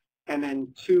 categories, and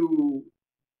then 2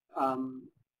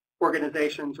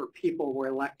 organizations or people were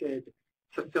elected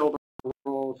to fill the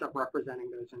roles of representing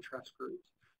those interest groups.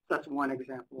 So that's one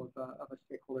example of a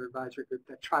stakeholder advisory group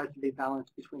that tries to be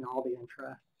balanced between all the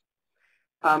interests.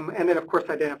 And then, of course,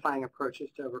 identifying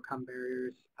approaches to overcome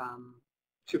barriers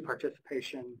to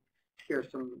participation. Here are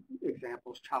some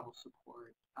examples: travel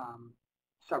support,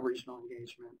 sub-regional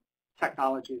engagement,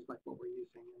 technologies like what we're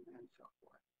using, and so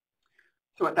forth.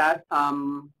 So with that,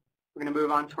 we're going to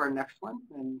move on to our next one.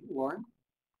 And Lauren?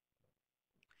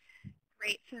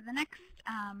 Great. So the next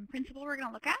principle we're going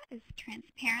to look at is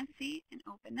transparency and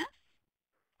openness.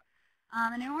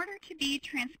 And in order to be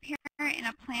transparent in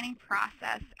a planning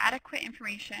process, adequate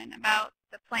information about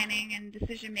the planning and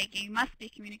decision-making must be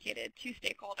communicated to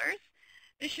stakeholders.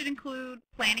 This should include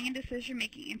planning and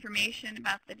decision-making information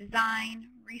about the design,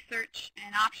 research,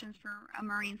 and options for a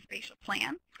marine spatial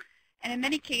plan. And in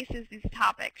many cases, these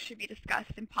topics should be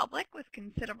discussed in public with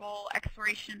considerable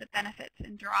exploration of the benefits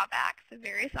and drawbacks of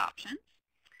various options.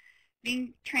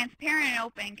 Being transparent and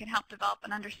open can help develop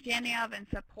an understanding of and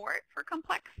support for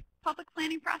complex public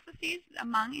planning processes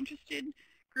among interested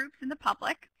groups in the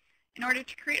public. In order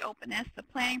to create openness, the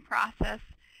planning process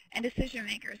and decision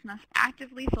makers must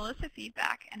actively solicit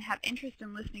feedback and have interest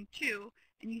in listening to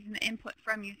and using the input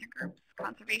from user groups,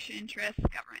 conservation interests,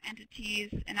 government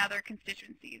entities, and other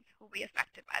constituencies who will be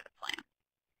affected by the plan.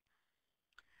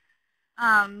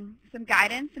 Some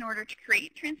guidance in order to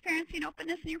create transparency and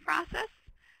openness in your process.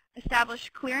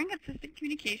 Establish clear and consistent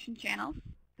communication channels.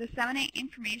 disseminate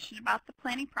information about the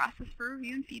planning process for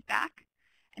review and feedback,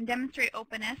 and demonstrate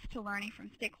openness to learning from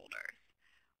stakeholders.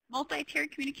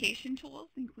 Multi-tiered communication tools,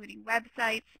 including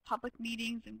websites, public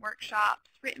meetings and workshops,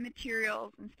 written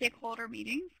materials, and stakeholder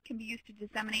meetings, can be used to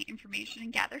disseminate information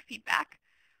and gather feedback.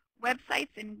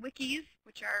 Websites and wikis,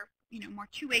 which are more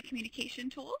two-way communication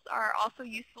tools, are also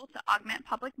useful to augment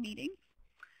public meetings.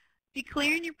 Be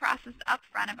clear in your process up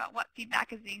front about what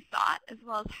feedback is being sought, as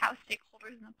well as how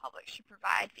stakeholders and the public should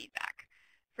provide feedback.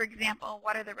 For example,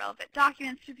 what are the relevant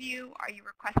documents to view? Are you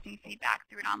requesting feedback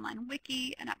through an online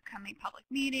wiki, an upcoming public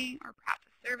meeting, or perhaps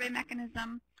a survey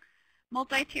mechanism?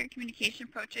 Multi-tiered communication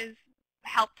approaches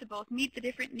help to both meet the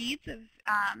different needs of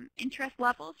interest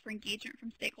levels for engagement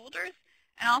from stakeholders,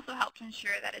 and also help to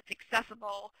ensure that it's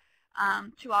accessible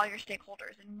to all your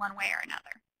stakeholders in one way or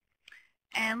another.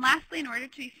 And lastly, in order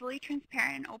to be fully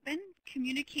transparent and open,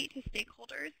 communicate to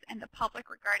stakeholders and the public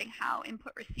regarding how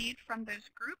input received from those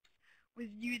groups was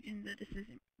used in the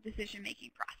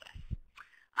decision-making process.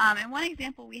 And one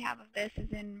example we have of this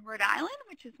is in Rhode Island,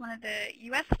 which is one of the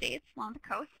U.S. states along the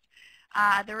coast.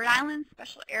 The Rhode Island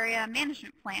Special Area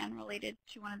Management Plan related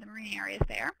to one of the marine areas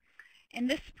there. In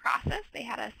this process, they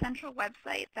had a central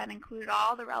website that included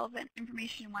all the relevant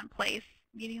information in one place,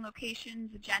 meeting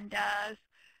locations, agendas,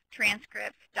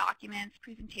 transcripts, documents,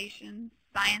 presentations,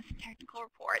 science and technical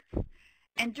reports.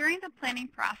 And during the planning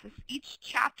process, each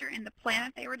chapter in the plan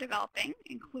that they were developing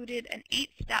included an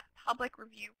 8-step public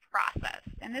review process.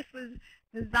 And this was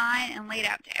designed and laid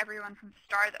out to everyone from the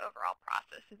start of the overall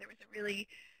process, so there was a really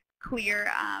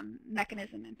clear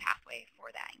mechanism and pathway for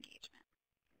that engagement.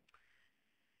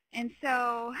 And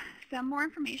so some more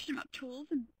information about tools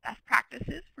and best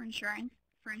practices for ensuring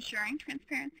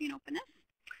transparency and openness.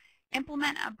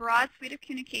 Implement a broad suite of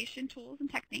communication tools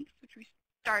and techniques, which we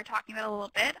started talking about a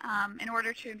little bit, in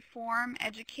order to inform,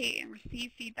 educate, and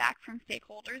receive feedback from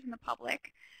stakeholders and the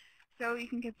public. So you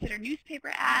can consider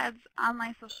newspaper ads,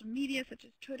 online social media such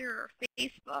as Twitter or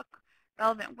Facebook,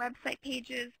 relevant website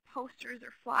pages, posters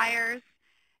or flyers.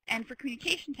 And for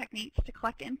communication techniques to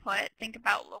collect input, think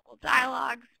about local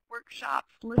dialogues,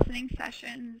 workshops, listening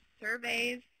sessions,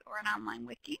 surveys, or an online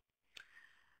wiki.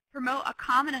 Promote a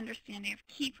common understanding of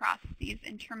key processes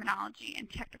and terminology and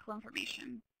technical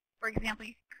information. For example,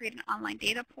 you can create an online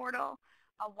data portal,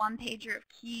 a one-pager of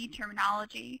key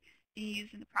terminology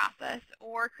used in the process,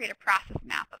 or create a process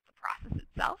map of the process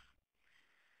itself.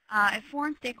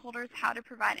 Inform stakeholders how to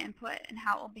provide input and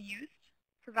how it will be used.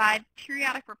 Provide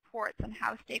periodic reports on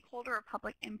how stakeholder or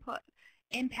public input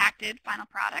impacted final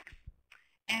products.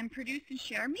 And produce and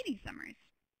share meeting summaries.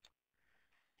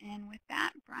 And with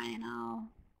that, Brian, I'll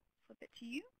flip it to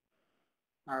you.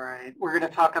 All right, we're going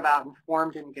to talk about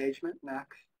informed engagement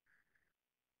next.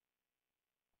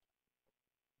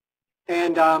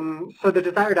 And so the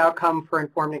desired outcome for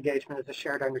informed engagement is a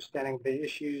shared understanding of the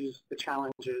issues, the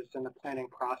challenges, and the planning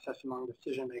process among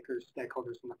decision makers,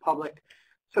 stakeholders, and the public.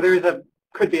 So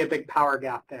could be a big power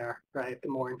gap there, right? The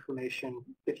more information,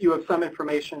 if you have some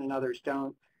information and others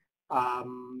don't,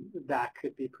 that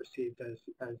could be perceived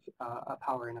as a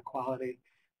power inequality.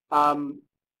 And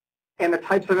the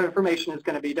types of information is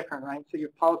going to be different, right? So you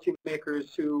have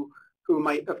policymakers who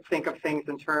might think of things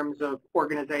in terms of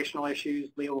organizational issues,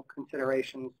 legal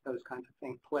considerations, those kinds of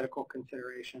things, political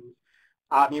considerations.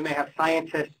 You may have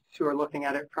scientists who are looking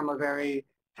at it from a very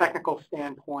technical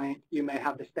standpoint. You may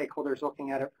have the stakeholders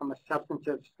looking at it from a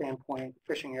substantive standpoint,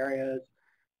 fishing areas,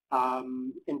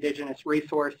 indigenous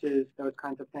resources, those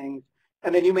kinds of things.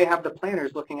 And then you may have the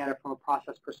planners looking at it from a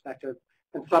process perspective,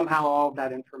 and somehow all of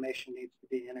that information needs to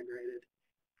be integrated.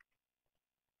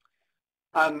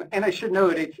 And I should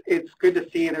note, it's good to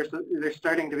see there's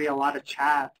starting to be a lot of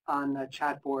chat on the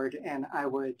chat board, and I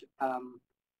would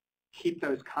keep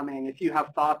those coming. If you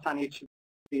have thoughts on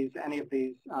any of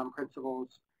these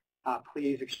principles,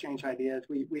 please exchange ideas.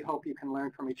 We hope you can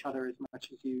learn from each other as much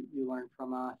as you learn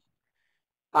from us.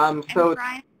 And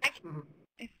Brian,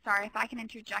 sorry if I can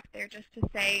interject there just to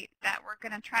say that we're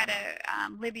going to try to,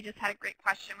 Libby just had a great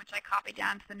question which I copied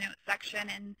down to the notes section,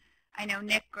 and I know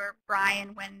Nick or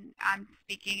Brian, when I'm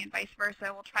speaking and vice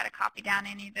versa, will try to copy down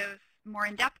any of those more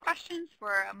in-depth questions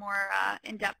for a more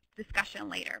in-depth discussion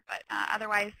later. But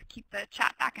otherwise, keep the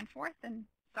chat back and forth. And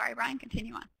sorry, Brian,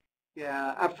 continue on.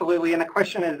 Yeah, absolutely. And the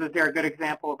question is there a good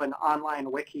example of an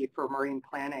online wiki for marine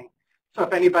planning? So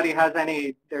if anybody has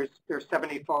any, there's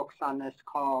 70 folks on this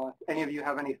call. If any of you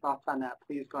have any thoughts on that,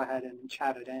 please go ahead and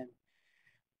chat it in.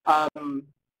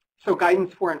 So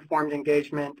guidance for informed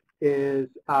engagement is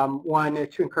one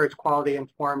is to encourage quality,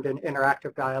 informed, and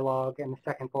interactive dialogue, and the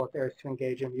second bullet there is to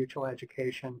engage in mutual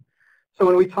education. So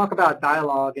when we talk about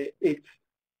dialogue, it's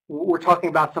we're talking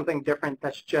about something different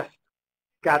that's just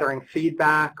gathering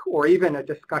feedback or even a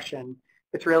discussion.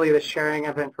 It's really the sharing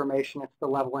of information. It's the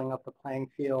leveling of the playing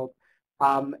field.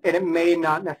 And it may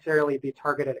not necessarily be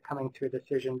targeted at coming to a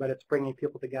decision, but it's bringing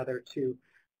people together to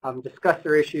discuss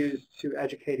their issues, to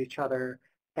educate each other,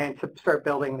 and to start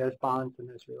building those bonds and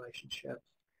those relationships.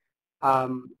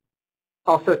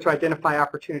 Also to identify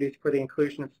opportunities for the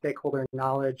inclusion of stakeholder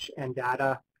knowledge and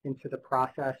data into the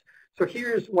process. So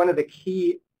here's one of the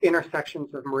key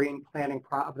intersections of the marine planning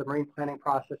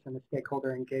process and the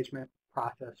stakeholder engagement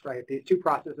process, right? These two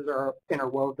processes are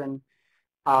interwoven,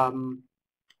 and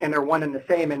they're one and the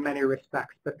same in many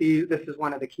respects, but this is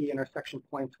one of the key intersection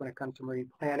points when it comes to marine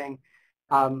planning.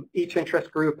 Each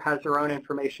interest group has their own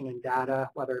information and data,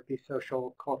 whether it be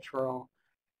social, cultural,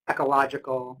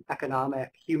 ecological,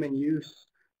 economic, human use,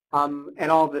 and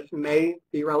all of this may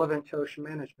be relevant to ocean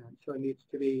management, so it needs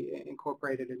to be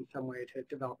incorporated in some way to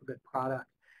develop a good product.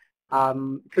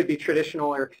 Could be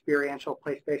traditional or experiential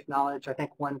place-based knowledge. I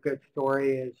think one good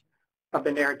story is of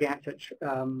the Narragansett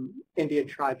Indian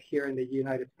tribe here in the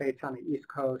United States on the East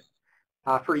Coast.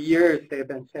 For years, they've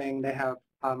been saying they have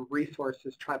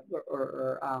resources,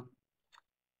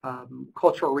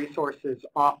 cultural resources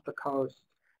off the coast,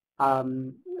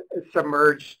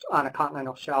 submerged on a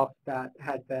continental shelf that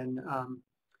had been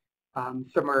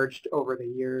submerged over the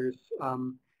years.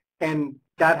 And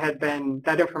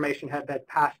that information had been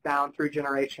passed down through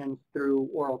generations, through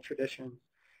oral traditions.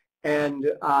 And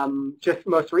just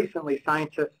most recently,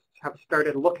 scientists have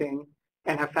started looking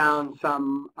and have found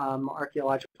some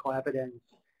archaeological evidence.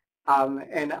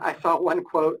 And I saw one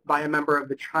quote by a member of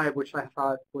the tribe, which I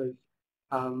thought was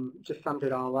just summed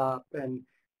it all up. And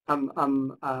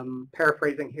I'm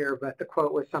paraphrasing here, but the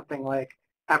quote was something like,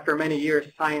 after many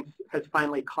years, science has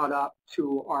finally caught up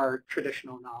to our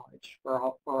traditional knowledge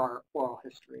or our oral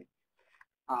history.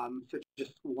 So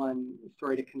just one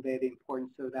story to convey the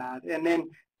importance of that. And then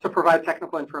to provide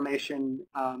technical information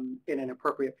in an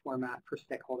appropriate format for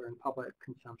stakeholder and public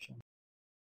consumption.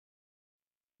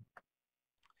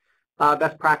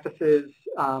 Best practices,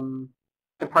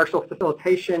 impartial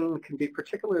facilitation can be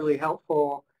particularly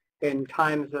helpful in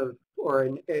times of, or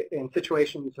in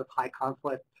situations of high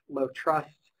conflict, low trust,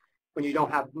 when you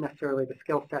don't have necessarily the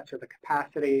skill sets or the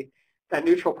capacity. That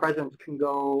neutral presence can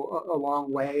go a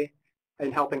long way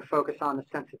in helping focus on the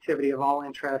sensitivity of all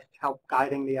interests, help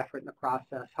guiding the effort in the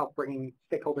process, help bringing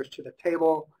stakeholders to the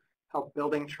table, help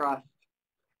building trust,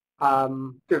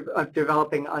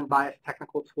 developing unbiased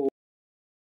technical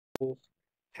tools,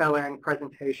 tailoring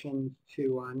presentations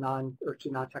to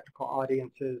non-technical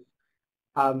audiences,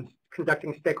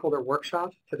 conducting stakeholder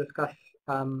workshops to discuss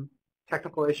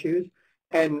technical issues.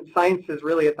 And science is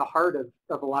really at the heart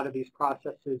of a lot of these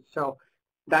processes. So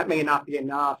that may not be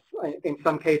enough. In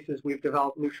some cases, we've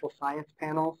developed neutral science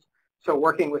panels. So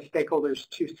working with stakeholders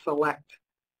to select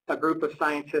a group of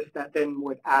scientists that then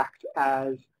would act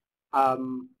as a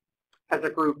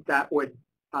group that would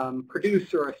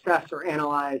produce or assess or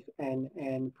analyze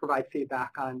and provide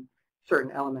feedback on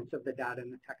certain elements of the data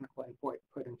and the technical input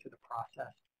put into the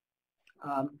process.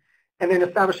 And then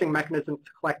establishing mechanisms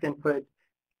to collect input.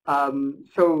 And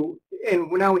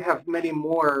now we have many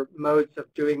more modes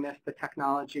of doing this. The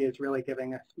technology is really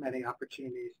giving us many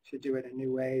opportunities to do it in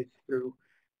new ways through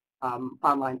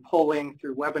online polling,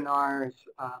 through webinars,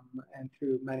 and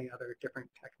through many other different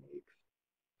techniques.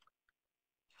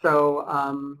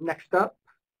 So next up,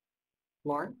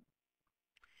 Lauren.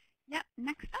 Yep,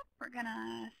 next up we're going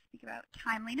to speak about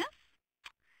timeliness.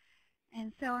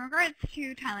 And so in regards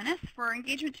to timeliness, for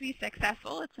engagement to be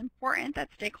successful, it's important that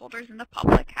stakeholders and the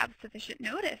public have sufficient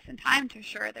notice and time to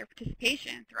assure their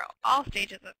participation throughout all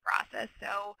stages of the process.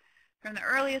 So from the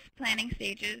earliest planning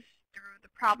stages through the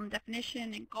problem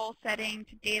definition and goal setting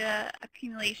to data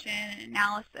accumulation and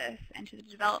analysis and to the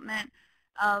development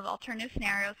of alternative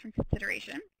scenarios for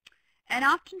consideration. And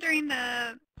often during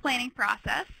the planning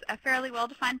process, a fairly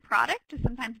well-defined product is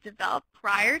sometimes developed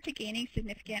prior to gaining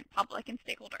significant public and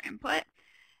stakeholder input.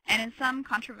 And in some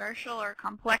controversial or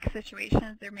complex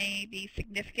situations, there may be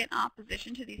significant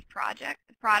opposition to these products,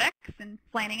 and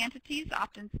planning entities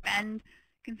often spend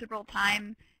considerable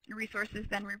time and resources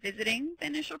then revisiting the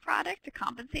initial product to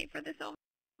compensate for this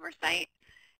oversight.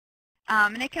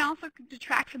 And it can also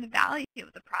detract from the value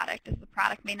of the product, as the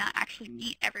product may not actually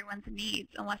meet everyone's needs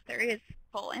unless there is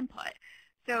full input.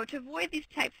 So to avoid these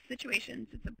types of situations,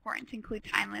 it's important to include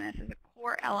timeliness as a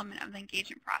core element of the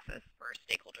engagement process for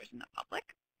stakeholders and the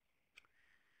public.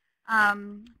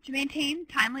 To maintain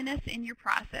timeliness in your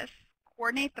process,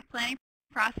 coordinate the planning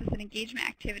process and engagement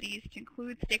activities to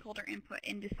include stakeholder input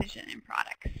in decision and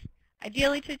products.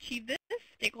 Ideally, to achieve this,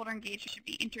 stakeholder engagement should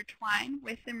be intertwined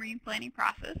with the marine planning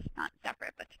process, not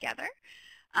separate but together.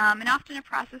 And often a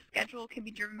process schedule can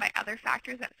be driven by other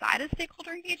factors outside of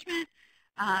stakeholder engagement,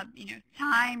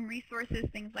 time, resources,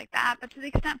 things like that. But to the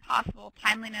extent possible,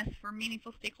 timeliness for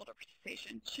meaningful stakeholder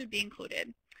participation should be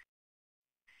included.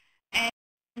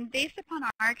 And based upon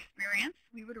our experience,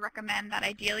 we would recommend that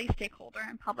ideally stakeholder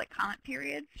and public comment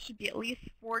periods should be at least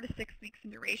 4 to 6 weeks in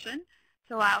duration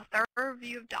to allow thorough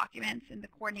review of documents and the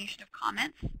coordination of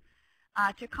comments.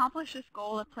 To accomplish this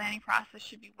goal, the planning process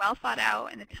should be well thought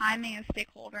out, and the timing of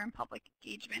stakeholder and public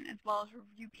engagement as well as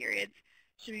review periods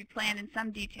should be planned in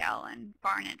some detail and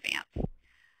far in advance.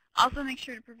 Also, make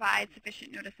sure to provide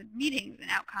sufficient notice of meetings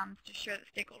and outcomes to ensure that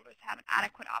stakeholders have an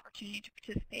adequate opportunity to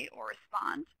participate or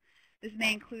respond. This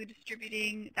may include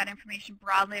distributing that information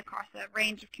broadly across a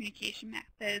range of communication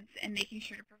methods and making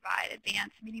sure to provide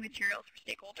advanced meeting materials for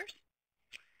stakeholders.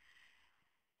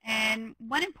 And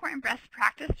one important best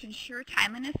practice to ensure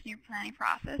timeliness in your planning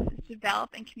process is to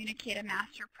develop and communicate a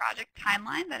master project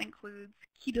timeline that includes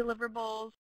key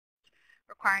deliverables,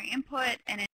 requiring input,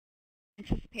 and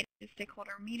anticipated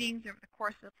stakeholder meetings over the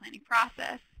course of the planning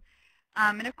process.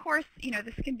 And of course,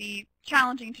 this can be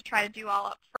challenging to try to do all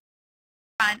up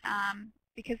front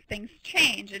because things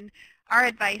change. And our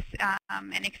advice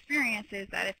and experience is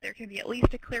that if there can be at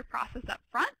least a clear process up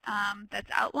front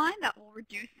that's outlined, that will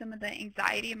reduce some of the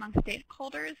anxiety among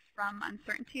stakeholders from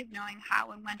uncertainty of knowing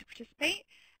how and when to participate.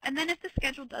 And then if the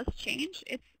schedule does change,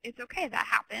 it's okay, that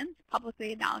happens.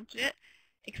 Publicly acknowledge it,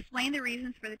 explain the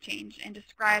reasons for the change, and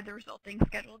describe the resulting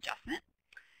schedule adjustment.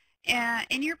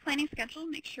 In your planning schedule,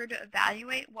 make sure to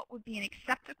evaluate what would be an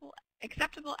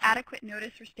acceptable adequate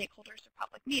notice for stakeholders or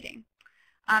public meeting.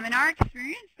 In our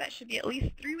experience, that should be at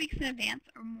least 3 weeks in advance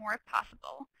or more if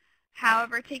possible.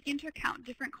 However, taking into account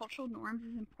different cultural norms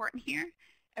is important here.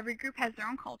 Every group has their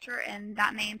own culture, and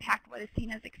that may impact what is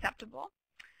seen as acceptable.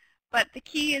 But the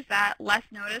key is that less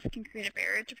notice can create a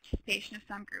barrier to participation of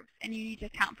some groups, and you need to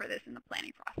account for this in the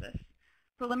planning process.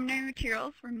 Preliminary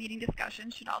materials for meeting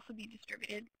discussions should also be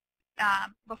distributed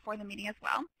before the meeting as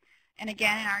well. And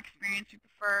again, in our experience, we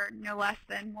prefer no less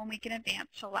than 1 week in advance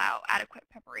to allow adequate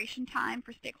preparation time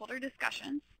for stakeholder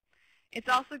discussions. It's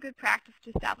also good practice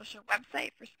to establish a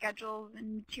website for schedules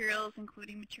and materials,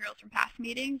 including materials from past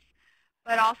meetings,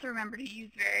 but also remember to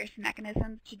use various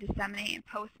mechanisms to disseminate and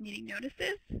post meeting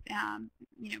notices,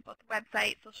 both the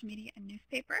website, social media, and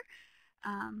newspaper,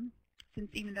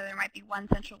 since even though there might be one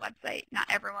central website, not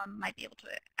everyone might be able to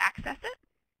access it.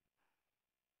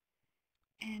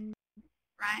 And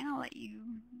Brian, I'll let you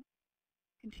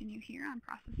continue here on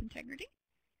process integrity.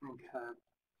 Okay.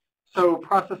 So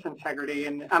process integrity,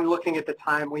 and I'm looking at the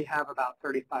time, we have about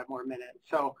 35 more minutes.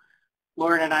 So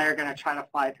Lauren and I are going to try to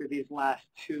fly through these last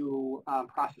two,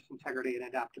 process integrity and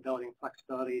adaptability and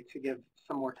flexibility, to give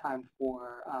some more time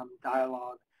for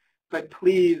dialogue. But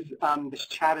please, this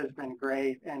chat has been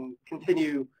great, and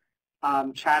continue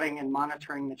chatting and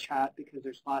monitoring the chat, because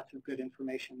there's lots of good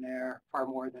information there, far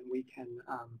more than we can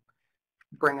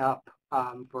bring up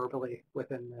verbally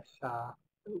within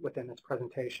this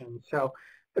presentation. So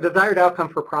the desired outcome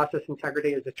for process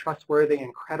integrity is a trustworthy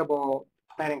and credible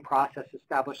planning process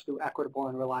established through equitable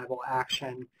and reliable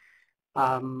action.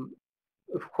 Of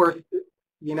course,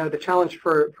 the challenge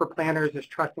for planners is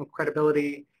trust and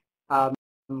credibility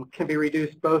can be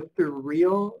reduced both through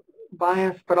real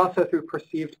bias, but also through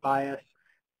perceived bias.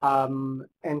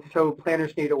 And so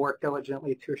planners need to work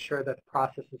diligently to assure that the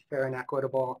process is fair and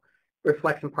equitable,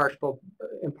 reflects impartial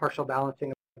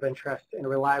balancing of interest, and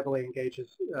reliably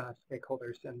engages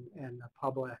stakeholders and the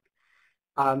public.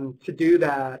 To do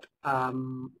that,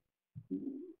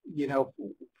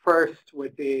 first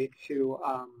would be to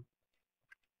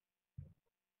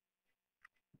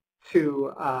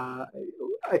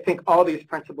I think all these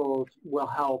principles will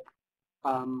help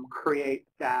create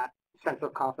that sense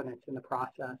of confidence in the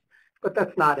process. But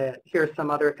that's not it. Here's some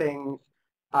other things: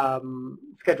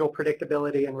 schedule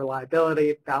predictability and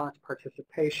reliability, balanced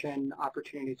participation,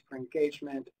 opportunities for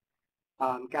engagement,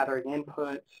 gathering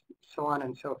inputs, so on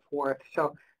and so forth.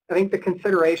 So I think the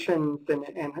considerations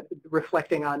and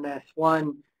reflecting on this,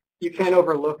 one, you can't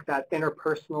overlook that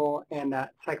interpersonal and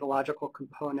that psychological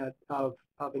component of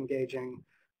engaging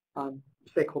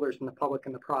stakeholders in the public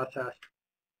in the process.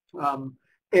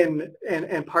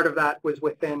 And part of that was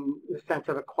within the sense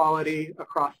of equality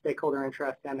across stakeholder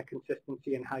interest and the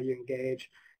consistency in how you engage.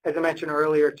 As I mentioned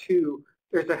earlier, too,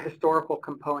 there's a historical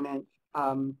component,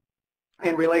 and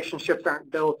relationships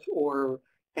aren't built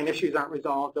and issues aren't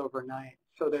resolved overnight.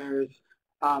 So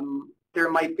there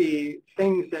might be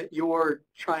things that you're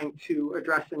trying to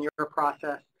address in your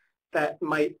process that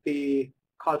might be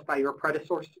caused by your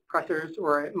predecessors,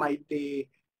 or it might be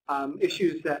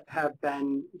issues that have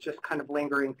been just kind of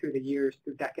lingering through the years,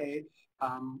 through decades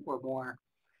or more.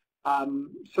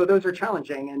 So those are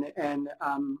challenging, and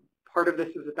part of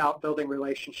this is about building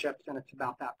relationships, and it's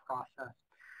about that process.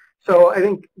 So I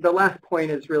think the last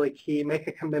point is really key. Make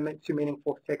a commitment to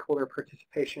meaningful stakeholder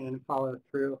participation and follow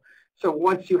through. So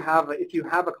once you have, if you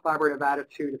have a collaborative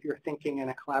attitude, if you're thinking in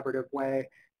a collaborative way,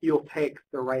 you'll take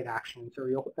the right actions, or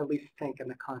you'll at least think in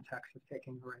the context of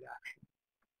taking the right action.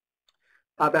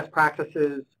 Best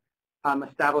practices,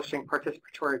 establishing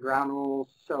participatory ground rules.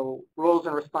 So roles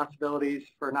and responsibilities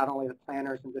for not only the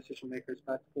planners and decision makers,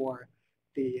 but for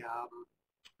the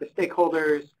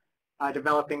stakeholders,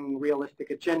 developing realistic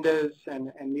agendas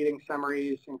and meeting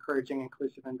summaries, encouraging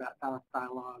inclusive and balanced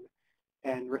dialogue,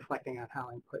 and reflecting on how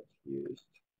input's used.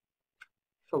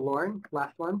 So Lauren,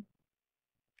 last one.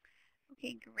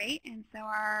 Okay, great. And so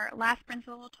our last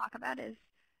principle we'll talk about is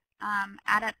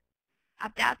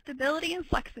adaptability and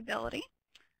flexibility.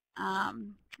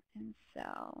 And so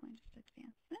let me just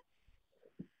advance this.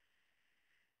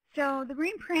 So the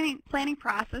marine planning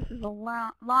process is a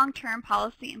long-term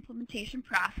policy implementation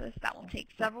process that will take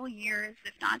several years,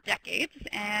 if not decades.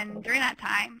 And during that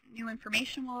time, new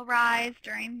information will arise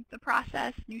during the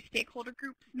process. New stakeholder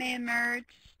groups may emerge.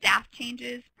 Staff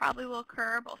changes probably will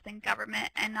occur, both in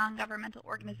government and non-governmental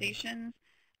organizations.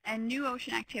 And new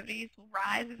ocean activities will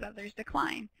rise as others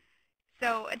decline.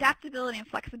 So adaptability and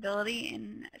flexibility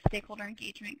in stakeholder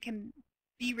engagement can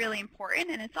be really important,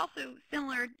 and it's also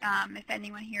similar, if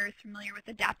anyone here is familiar with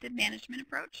adaptive management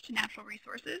approach to natural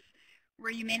resources,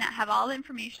 where you may not have all the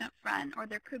information up front, or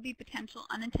there could be potential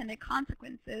unintended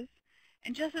consequences.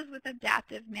 And just as with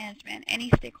adaptive management,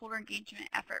 any stakeholder engagement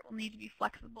effort will need to be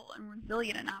flexible and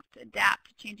resilient enough to adapt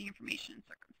to changing information and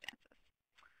circumstances.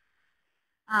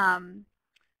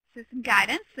 So some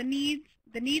guidance.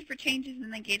 The need for changes in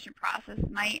the engagement process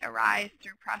might arise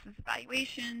through process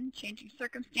evaluation, changing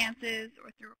circumstances,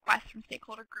 or through requests from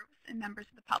stakeholder groups and members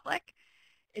of the public.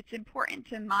 It's important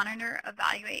to monitor,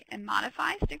 evaluate, and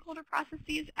modify stakeholder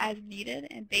processes as needed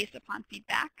and based upon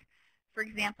feedback. For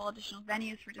example, additional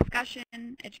venues for discussion,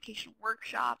 educational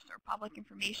workshops, or public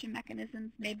information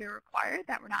mechanisms may be required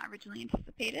that were not originally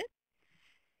anticipated.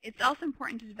 It's also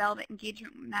important to develop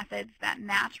engagement methods that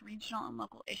match regional and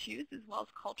local issues, as well as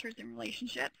cultures and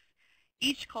relationships.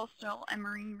 Each coastal and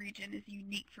marine region is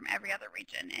unique from every other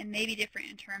region and may be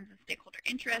different in terms of stakeholder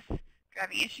interests,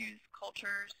 driving issues,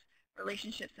 cultures,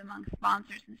 relationships among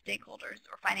sponsors and stakeholders,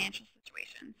 or financial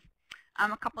situations.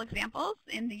 A couple examples.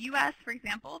 In the U.S., for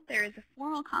example, there is a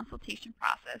formal consultation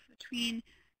process between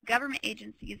government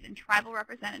agencies and tribal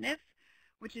representatives,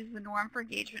 which is the norm for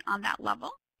engagement on that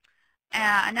level.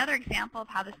 Another example of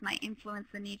how this might influence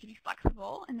the need to be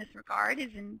flexible in this regard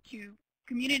is into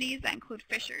communities that include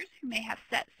fishers who may have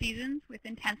set seasons with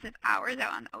intensive hours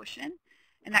out on the ocean,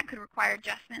 and that could require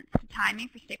adjustments to timing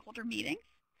for stakeholder meetings.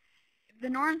 If the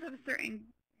norms of a certain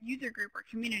user group or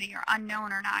community are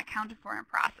unknown or not accounted for in a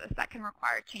process, that can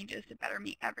require changes to better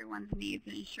meet everyone's needs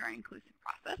and ensure an inclusive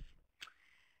process.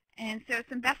 And so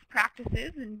some best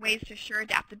practices and ways to assure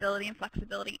adaptability and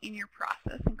flexibility in your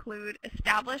process include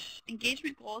establish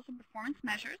engagement goals and performance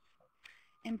measures,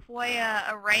 employ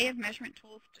an array of measurement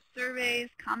tools to surveys,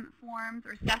 comment forms,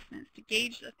 or assessments to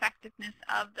gauge the effectiveness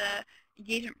of the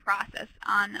engagement process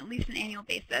on at least an annual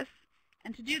basis.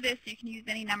 And to do this, you can use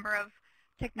any number of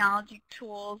technology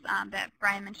tools that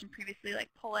Brian mentioned previously, like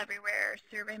Poll Everywhere,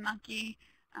 SurveyMonkey.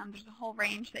 There's a whole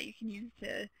range that you can use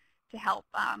to help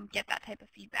get that type of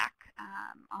feedback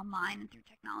online and through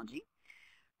technology.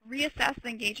 Reassess the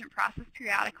engagement process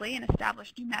periodically and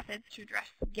establish new methods to address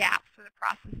gaps where the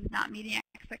process is not meeting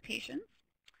expectations.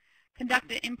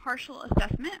 Conduct an impartial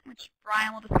assessment, which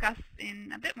Brian will discuss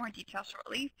in a bit more detail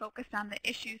shortly, focused on the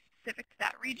issues specific to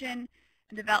that region,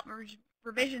 and develop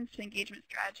revisions to engagement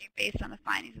strategy based on the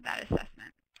findings of that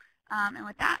assessment. And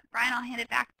with that, Brian, I'll hand it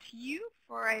back to you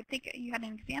for, I think you had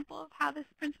an example of how this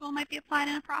principle might be applied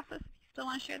in a process. If you still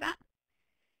want to share that.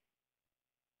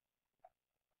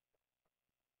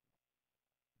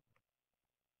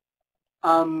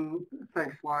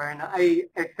 Thanks, Lauren. I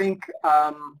think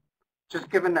just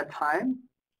given the time,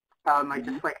 I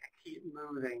just like to keep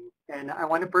moving. And I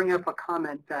want to bring up a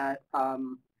comment that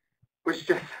was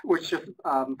just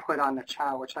put on the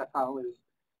chat, which I thought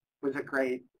was a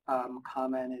great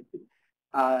comment.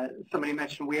 Somebody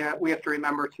mentioned we have to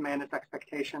remember to manage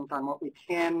expectations on what we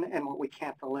can and what we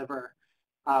can't deliver.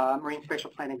 Marine spatial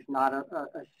planning is not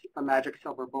a magic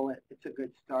silver bullet. It's a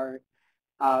good start.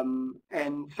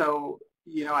 And so,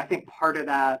 you know, I think part of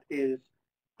that is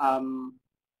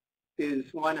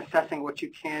is one, assessing what you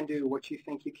can do, what you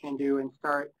think you can do, and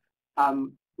start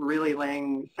really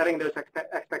setting those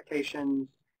expectations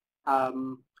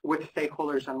with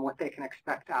stakeholders on what they can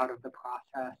expect out of the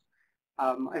process.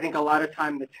 I think a lot of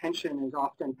time the tension is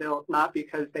often built not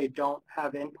because they don't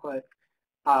have input,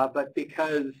 but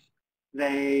because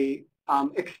they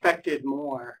expected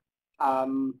more,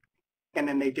 and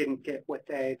then they didn't get what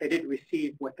they didn't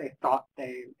receive what they thought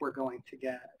they were going to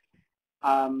get.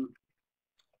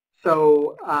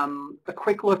 So a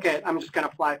quick look at, I'm just going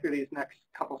to fly through these next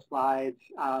couple slides.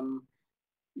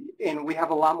 And we have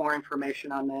a lot more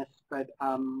information on this, but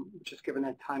just given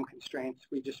the time constraints,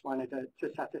 we just wanted to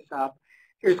set this up.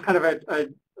 Here's kind of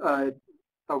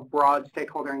a broad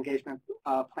stakeholder engagement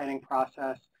planning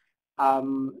process.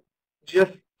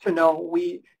 Just to know,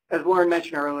 as Lauren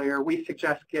mentioned earlier, we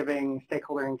suggest giving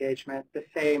stakeholder engagement the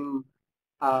same,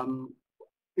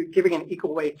 giving an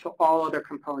equal weight to all other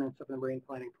components of the marine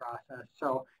planning process.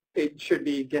 So it should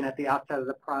be, again, at the outset of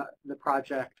the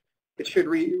project. It should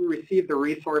receive the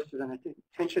resources and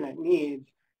attention it needs.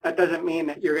 That doesn't mean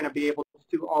that you're going to be able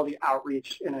to do all the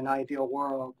outreach in an ideal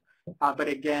world. But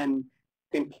again,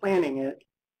 in planning it,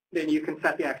 then you can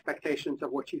set the expectations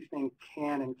of what you think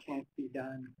can and can't be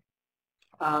done.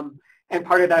 And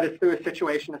part of that is through a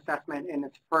situation assessment in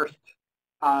its first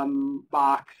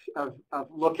box of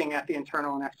looking at the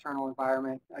internal and external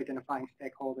environment, identifying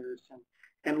stakeholders,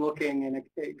 and looking and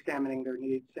examining their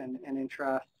needs and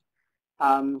interests.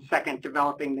 Second,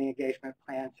 developing the engagement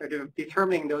plan. So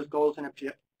determining those goals and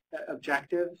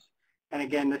objectives. And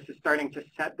again, this is starting to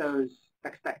set those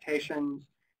expectations,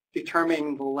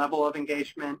 determining the level of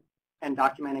engagement, and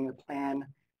documenting the plan.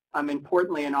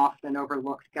 Importantly and often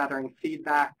overlooked, gathering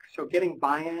feedback. So getting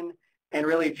buy-in and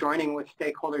really joining with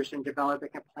stakeholders in developing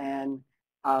a plan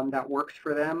that works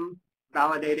for them,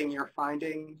 validating your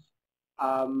findings,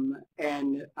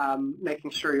 and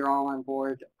making sure you're all on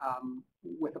board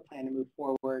with a plan to move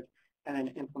forward, and then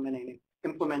implementing,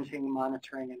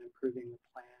 monitoring, and improving the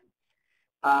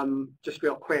plan. Just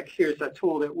real quick, here's a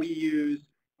tool that we use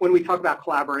when we talk about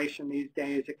collaboration these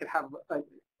days. It could have a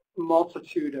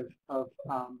multitude of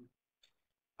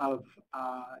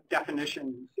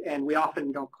definitions, and we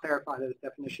often don't clarify those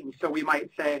definitions. So we might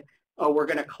say, oh, we're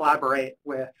going to collaborate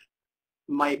with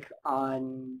Mike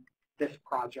on this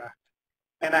project.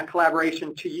 And that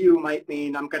collaboration to you might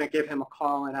mean I'm going to give him a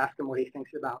call and ask him what he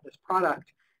thinks about this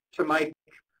product. To Mike,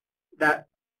 that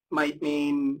might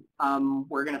mean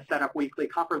we're going to set up weekly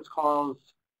conference calls.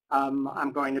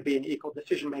 I'm going to be an equal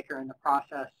decision maker in the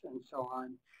process, and so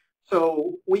on.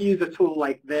 So we use a tool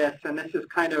like this, and this is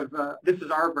kind of this is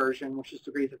our version, which is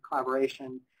degrees of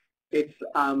collaboration. It's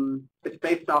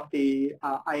based off the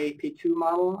IAP2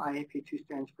 model. IAP2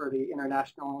 stands for the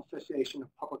International Association of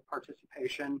Public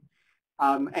Participation.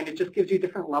 And it just gives you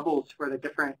different levels for the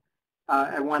different,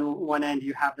 at one end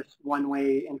you have this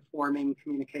one-way informing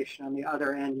communication. On the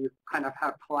other end you kind of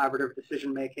have collaborative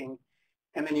decision making.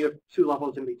 And then you have two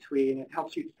levels in between. It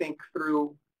helps you think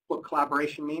through what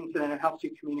collaboration means, and then it helps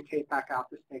you communicate back out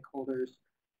to stakeholders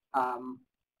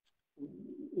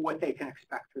what they can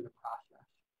expect through the process.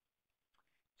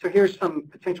 So here's some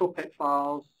potential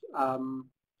pitfalls, and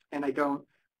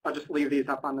I'll just leave these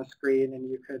up on the screen, and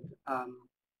you could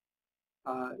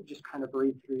just kind of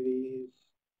read through these.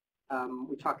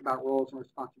 We talked about roles and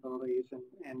responsibilities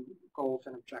and goals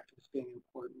and objectives being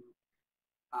important.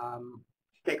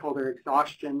 Stakeholder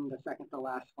exhaustion, the second to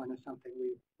last one, is something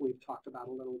we've talked about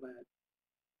a little bit,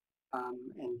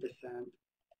 and dissent.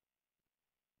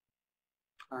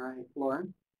 All right,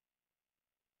 Lauren.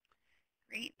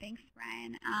 Great, thanks,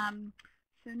 Brian.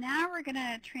 So now we're going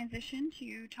to transition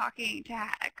to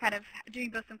kind of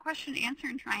doing both some question and answer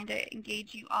and trying to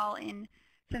engage you all in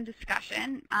some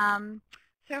discussion.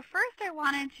 So first I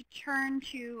wanted to turn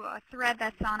to a thread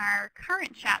that's on our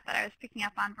current chat that I was picking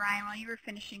up on, Brian, while you were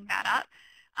finishing that up.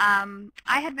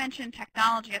 I had mentioned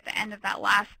technology at the end of that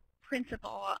last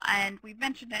principle, and we've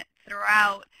mentioned it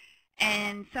throughout,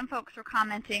 and some folks were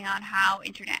commenting on how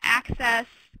internet access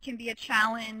can be a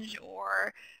challenge,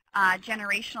 or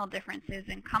generational differences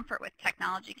in comfort with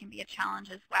technology can be a challenge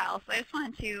as well. So I just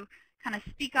wanted to kind of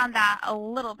speak on that a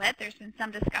little bit. There's been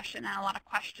some discussion and a lot of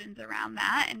questions around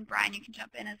that, and Brian, you can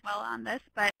jump in as well on this,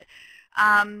 but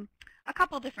a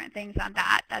couple different things on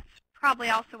that. That's probably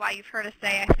also why you've heard us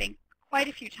say, I think, quite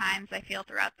a few times, I feel,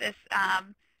 throughout this,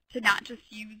 to not just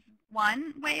use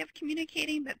one way of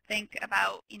communicating, but think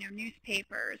about,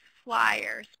 newspapers,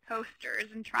 flyers, posters,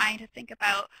 and trying to think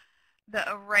about the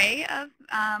array of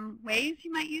ways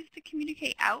you might use to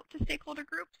communicate out to stakeholder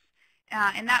groups.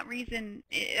 and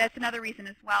that's another reason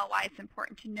as well why it's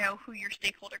important to know who your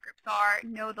stakeholder groups are,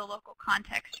 know the local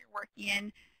context you're working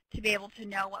in, to be able to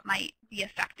know what might be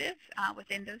effective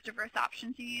within those diverse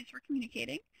options you use for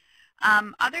communicating.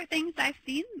 Other things I've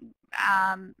seen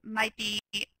might be,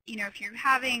 if you're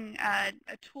having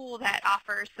a tool that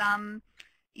offers some,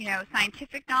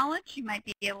 scientific knowledge, you might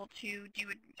be able to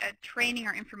do a training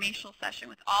or informational session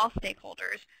with all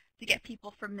stakeholders to get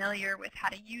people familiar with how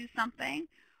to use something.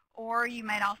 Or you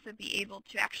might also be able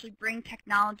to actually bring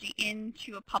technology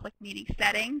into a public meeting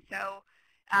setting. So,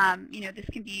 this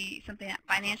can be something that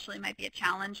financially might be a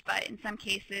challenge, but in some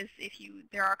cases,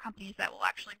 there are companies that will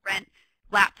actually rent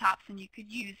laptops and you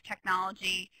could use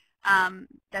technology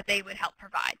that they would help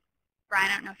provide.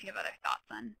 Brian, I don't know if you have other thoughts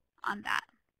on that.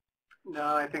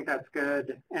 No, I think that's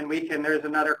good. And there's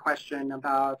another question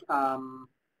about,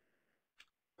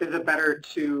 is it better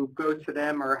to go to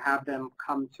them or have them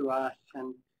come to us?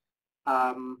 And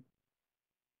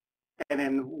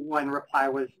then one reply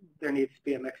was there needs to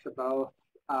be a mix of both.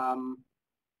 And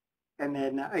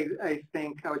then I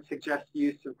think I would suggest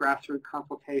use of grassroots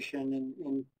consultation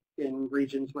in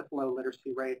regions with low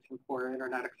literacy rates and poor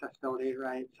internet accessibility,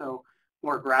 right? So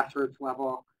more grassroots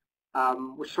level,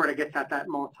 which sort of gets at that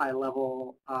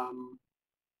multi-level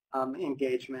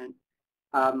engagement.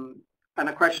 On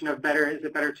the question of is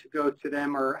it better to go to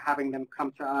them or having them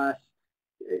come to us?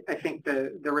 I think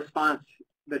the response,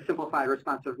 the simplified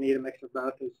response of need a mix of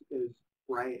both is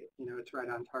right. It's right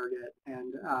on target.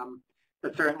 And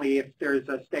but certainly if there's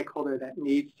a stakeholder that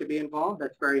needs to be involved,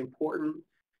 that's very important.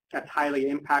 That's highly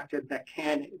impacted,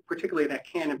 particularly that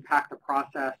can impact the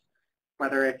process,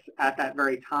 whether it's at that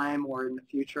very time or in the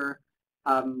future.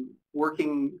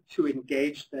 Working to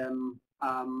engage them,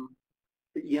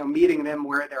 meeting them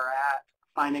where they're at,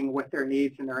 finding what their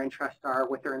needs and their interests are,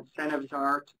 what their incentives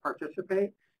are to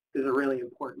participate is a really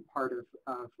important part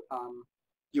of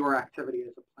your activity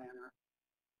as a planner.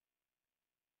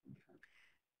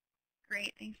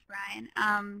 Great, thanks,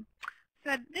 Brian. So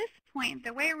at this point,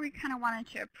 the way we kind of wanted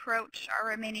to approach our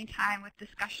remaining time with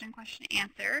discussion, question,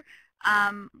 answer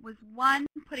was one,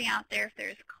 putting out there if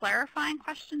there's clarifying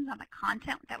questions on the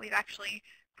content that we've actually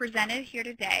presented here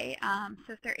today.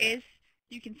 So if there is,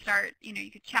 you can start,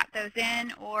 you could chat those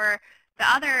in, or the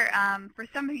other, for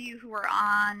some of you who were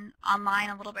online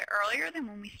a little bit earlier than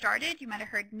when we started, you might have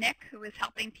heard Nick, who was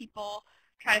helping people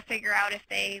try to figure out if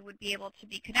they would be able to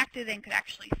be connected and could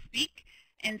actually speak.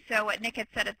 And so what Nick had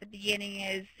said at the beginning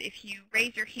is if you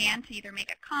raise your hand to either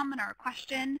make a comment or a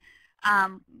question,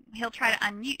 he'll try to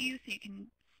unmute you so you can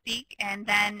speak. And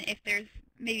then if there's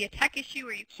maybe a tech issue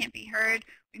or you can't be heard,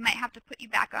 we might have to put you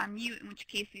back on mute, in which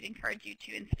case we'd encourage you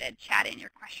to instead chat in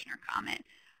your question or comment.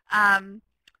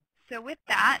 So with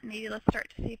that, maybe let's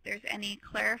start to see if there's any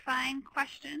clarifying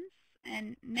questions.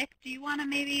 And Nick, do you want to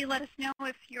maybe let us know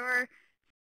if you're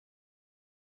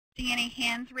seeing any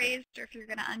hands raised or if you're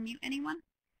going to unmute anyone?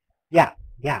 Yeah.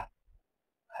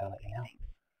 I'll let you know.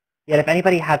 Yeah, if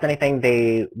anybody has anything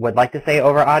they would like to say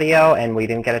over audio and we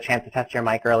didn't get a chance to test your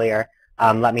mic earlier,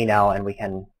 let me know and we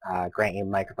can grant you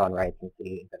microphone rights and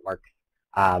see if it works.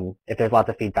 If there's lots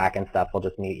of feedback and stuff, we'll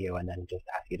just mute you and then just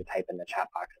ask you to type in the chat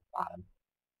box at the bottom.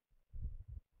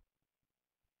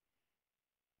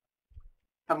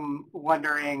 I'm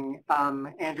wondering,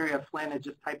 Andrea Flynn had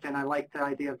just typed in, I like the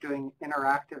idea of doing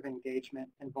interactive engagement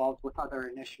involved with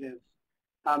other initiatives.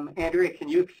 Andrea, can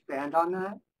you expand on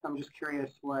that? I'm just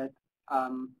curious what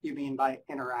you mean by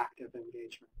interactive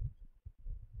engagement.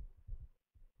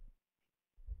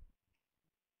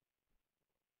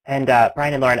 And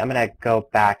Brian and Lauren, I'm going to go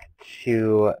back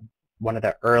to one of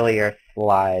the earlier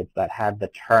slides that had the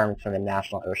terms from the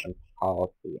National Ocean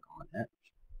Policy on it.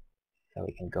 So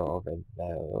we can go over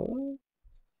those.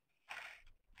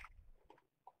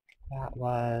 That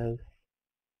was,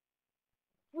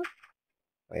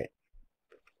 wait,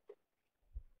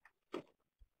 I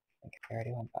think I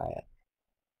already went by it.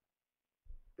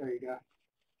 There you go.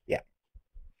 Yeah.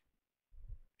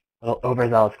 A little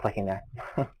overzealous clicking there.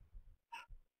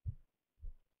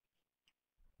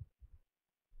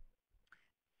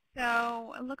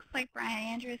 So it looks like Brian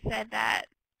Andrews said that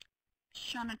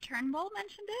Shauna Turnbull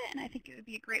mentioned it, and I think it would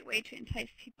be a great way to entice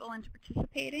people into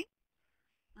participating.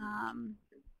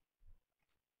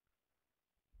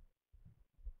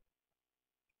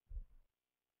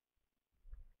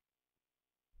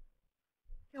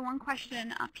 So one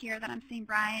question up here that I'm seeing,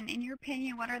 Brian, in your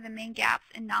opinion, what are the main gaps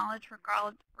in knowledge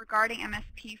regarding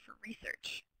MSP for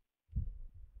research?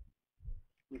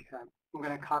 Okay, I'm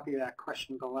going to copy that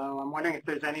question below. I'm wondering if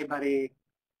there's anybody,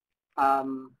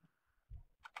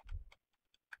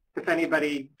 if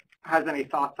anybody has any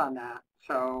thoughts on that.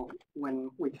 So when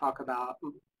we talk about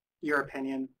your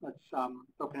opinion, let's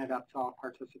open it up to all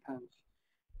participants.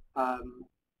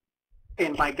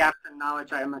 And by gaps in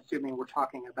knowledge, I'm assuming we're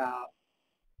talking about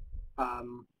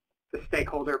the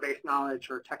stakeholder-based knowledge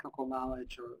or technical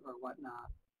knowledge or whatnot.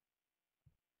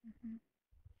 Mm-hmm.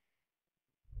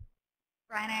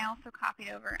 Brian, I also copied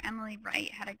over. Emily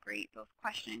Wright had a great both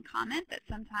question and comment that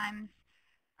sometimes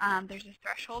there's a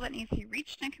threshold that needs to be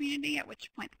reached in a community, at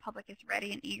which point the public is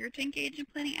ready and eager to engage in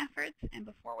planning efforts, and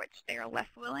before which they are less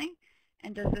willing.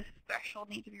 And does this threshold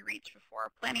need to be reached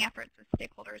before planning efforts with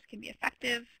stakeholders can be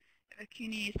effective? If a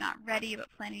community is not ready but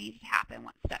planning needs to happen,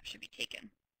 what steps should be taken?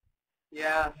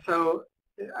 Yeah, so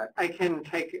I can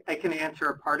answer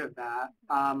a part of that.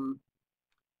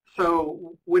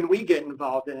 So when we get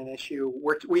involved in an issue,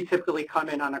 we typically come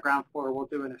in on the ground floor. We'll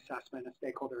do an assessment, a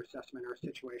stakeholder assessment or a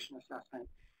situation assessment.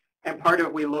 And part of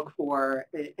what we look for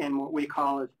in what we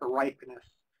call is the ripeness.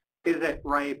 Is it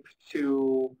ripe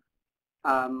to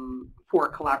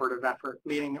for collaborative effort?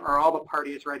 Meaning, are all the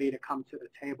parties ready to come to the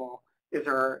table? Is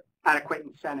there adequate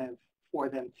incentive for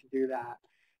them to do that?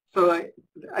 So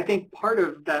I think part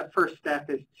of that first step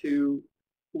is to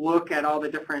look at all the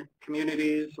different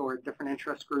communities or different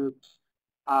interest groups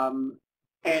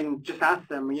and just ask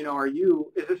them, you know,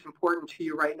 is this important to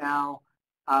you right now?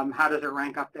 How does it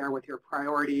rank up there with your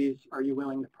priorities? Are you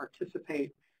willing to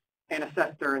participate? And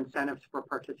assess their incentives for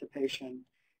participation.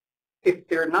 If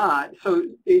they're not,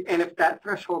 and if that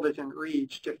threshold isn't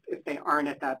reached, if they aren't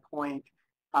at that point,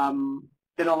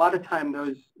 then a lot of time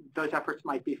those efforts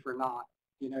might be for naught.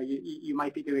 You know, you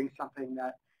might be doing something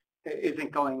that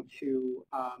isn't going to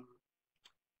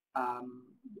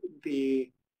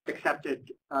be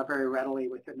accepted very readily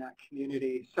within that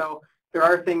community. So there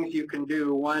are things you can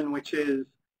do. One, which is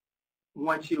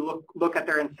once you look at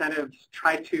their incentives,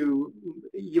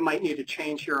 you might need to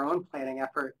change your own planning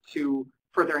effort to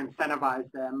further incentivize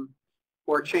them,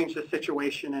 or change the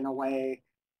situation in a way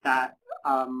that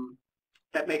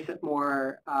that makes it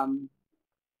more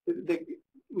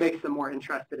makes them more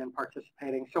interested in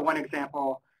participating. So one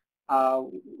example,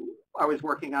 I was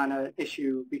working on an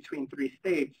issue between 3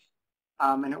 states,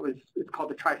 and it's called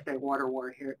the Tri-State Water War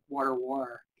here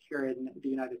in the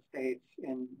United States,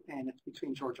 and it's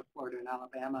between Georgia, Florida, and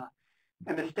Alabama.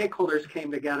 And the stakeholders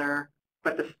came together,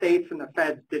 but the states and the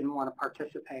feds didn't want to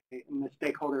participate. And the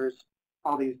stakeholders,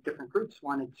 all these different groups,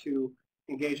 wanted to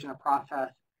engage in a process.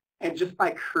 And just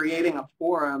by creating a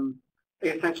forum,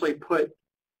 they essentially put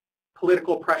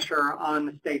political pressure on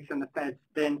the states and the feds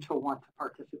then to want to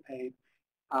participate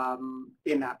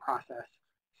in that process.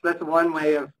 So that's one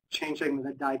way of changing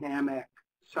the dynamic.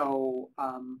 So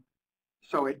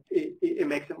it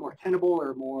makes it more tenable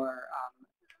or more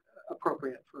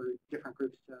appropriate for different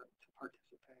groups to participate.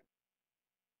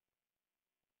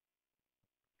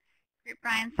 Great,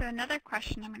 Brian. So another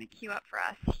question I'm going to queue up for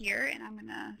us here, and I'm going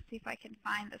to see if I can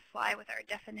find the slide with our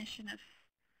definition of,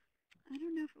 I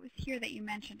don't know if it was here that you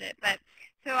mentioned it, but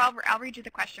so I'll read you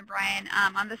the question, Brian.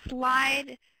 On the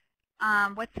slide,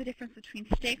 what's the difference between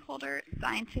stakeholder,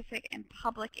 scientific, and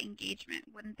public engagement?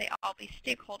 Wouldn't they all be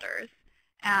stakeholders?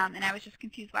 And I was just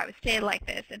confused why it was stated like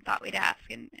this and thought we'd ask.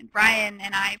 And Brian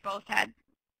and I both had,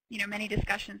 many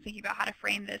discussions thinking about how to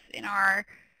frame this in our,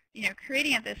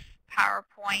 creating of this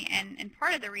PowerPoint. And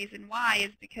part of the reason why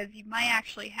is because you might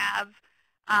actually have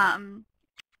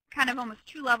kind of almost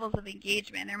 2 levels of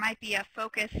engagement. There might be a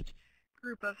focused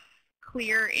group of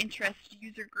clear interest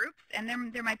user groups, and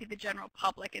then there might be the general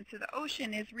public. And so the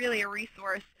ocean is really a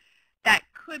resource that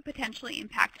could potentially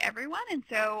impact everyone. And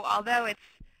so although it's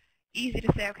easy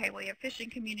to say, okay, well, you have fishing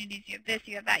communities, you have this,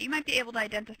 you have that, you might be able to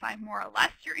identify more or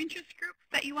less your interest groups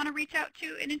that you want to reach out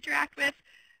to and interact with.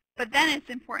 But then it's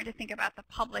important to think about the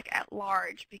public at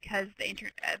large, because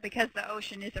the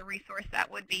ocean is a resource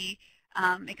that would be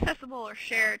accessible or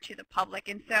shared to the public.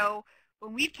 And so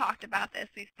when we've talked about this,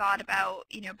 we've thought about,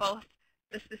 both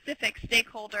the specific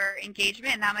stakeholder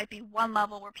engagement, and that might be one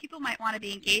level where people might want to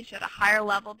be engaged at a higher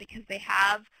level because they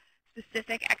have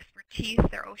specific expertise,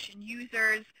 they're ocean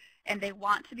users, and they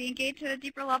want to be engaged at a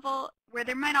deeper level, where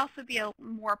there might also be a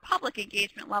more public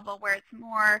engagement level where it's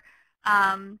more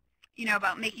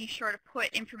about making sure to put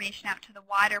information out to the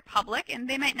wider public, and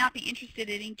they might not be interested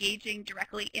in engaging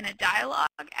directly in a dialogue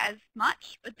as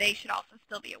much, but they should also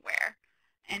still be aware.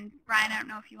 And Brian, I don't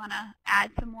know if you want to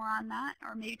add some more on that,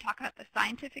 or maybe talk about the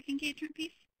scientific engagement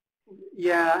piece.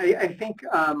 Yeah, I think,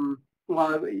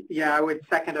 well, yeah, I would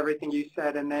second everything you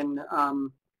said, and then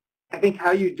I think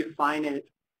how you define it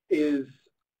is,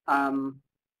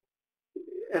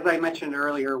 as I mentioned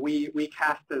earlier, we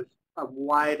cast as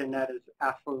wide a net as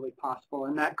absolutely possible,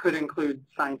 and that could include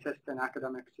scientists and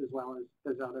academics as well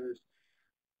as others.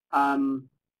 But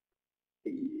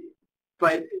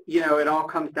it all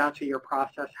comes down to your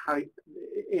process,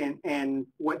 and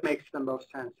what makes the most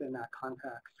sense in that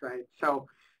context, right? So,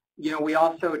 we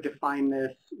also define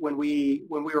this when we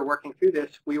were working through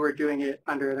this, we were doing it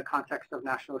under the context of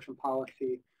national ocean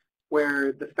policy,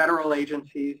 where the federal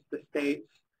agencies, the states,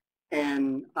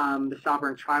 and the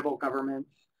sovereign tribal governments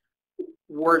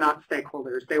were not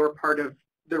stakeholders. They were part of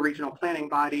the regional planning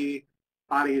bodies.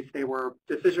 They were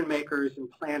decision makers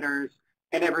and planners,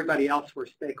 and everybody else were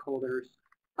stakeholders.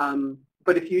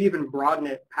 But if you even broaden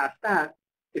it past that,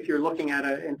 if you're looking at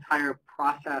an entire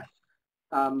process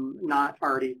not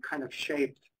already kind of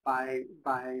shaped by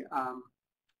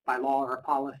law or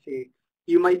policy,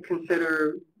 you might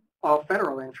consider all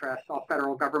federal interests, all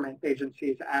federal government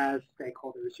agencies as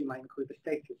stakeholders. You might include the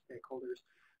states as stakeholders.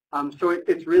 So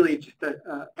it's really just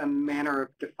a manner of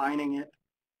defining it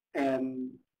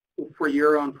and for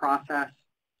your own process,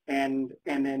 and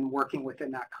then working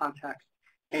within that context.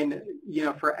 And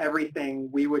for everything,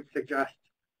 we would suggest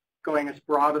going as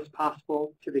broad as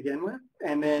possible to begin with,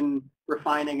 and then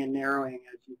refining and narrowing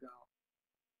as you go.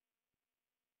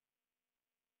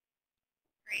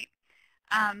 Great.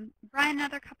 Brian,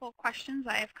 another couple of questions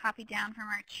I have copied down from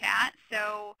our chat.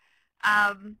 So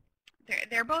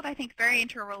they're both, I think, very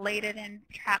interrelated and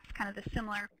perhaps kind of the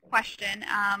similar question.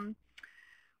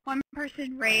 One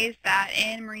person raised that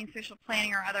in marine spatial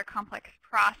planning or other complex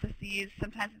processes,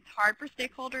 sometimes it's hard for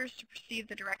stakeholders to perceive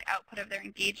the direct output of their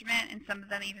engagement, and some of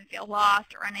them even feel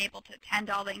lost or unable to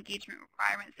attend all the engagement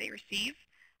requirements they receive.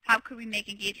 How could we make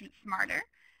engagement smarter?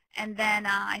 And then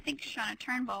I think Shauna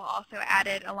Turnbull also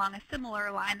added along a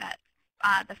similar line that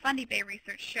the Fundy Bay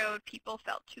research showed people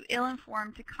felt too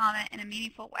ill-informed to comment in a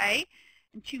meaningful way,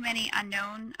 and too many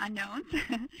unknowns,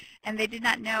 and they did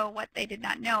not know what they did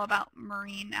not know about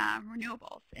marine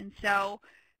renewables. And so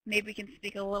maybe we can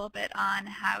speak a little bit on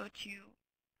how to,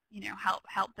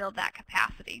 help build that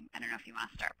capacity. I don't know if you want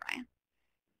to start, Brian.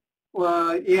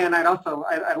 Well, yeah, and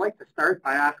I'd like to start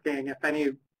by asking if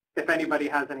anybody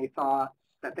has any thoughts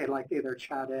that they'd like to either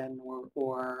chat in or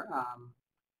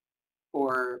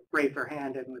raise their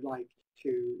hand and would like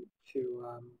to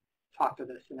talk to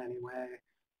this in any way.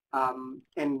 And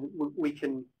we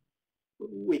can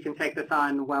take this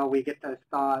on while we get those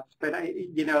thoughts. But I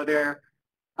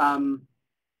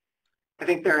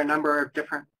think there are a number of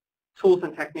different tools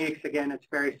and techniques. Again, it's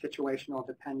very situational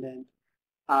dependent,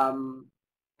 and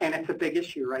it's a big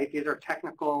issue, right? These are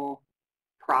technical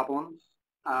problems,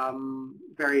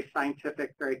 very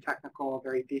scientific, very technical,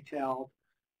 very detailed.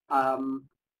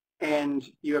 And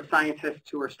you have scientists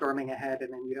who are storming ahead,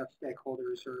 and then you have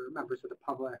stakeholders or members of the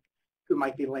public who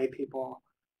might be lay people,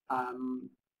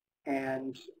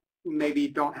 and maybe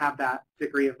don't have that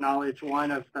degree of knowledge,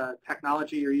 one, of the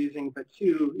technology you're using, but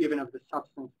two, even of the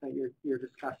substance that you're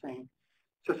discussing.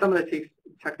 So some of the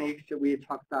techniques that we had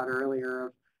talked about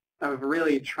earlier of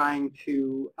really trying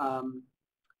to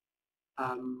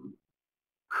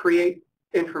create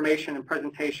information and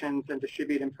presentations and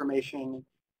distribute information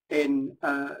in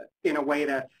a way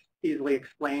that's easily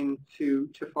explained to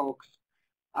folks.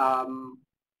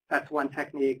 That's one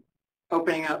technique.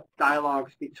 Opening up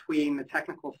dialogues between the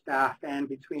technical staff and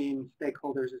between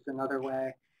stakeholders is another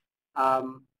way.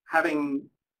 Having,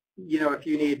 if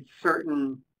you need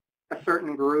a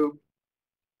certain group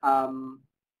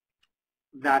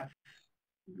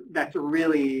that's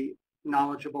really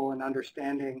knowledgeable and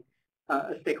understanding,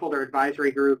 a stakeholder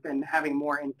advisory group, and having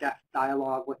more in-depth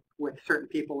dialogue with certain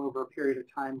people over a period of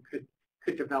time could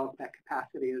develop that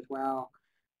capacity as well.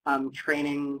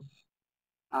 Trainings,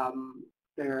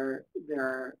 there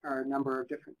are a number of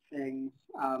different things,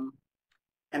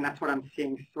 and that's what I'm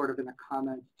seeing sort of in the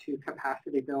comments too: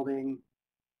 capacity building,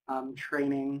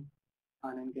 training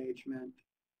on engagement.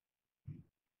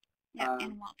 Yeah,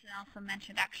 and Walton also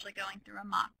mentioned actually going through a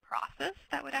mock process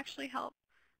that would actually help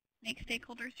make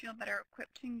stakeholders feel better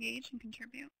equipped to engage and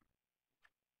contribute.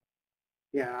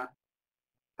 Yeah,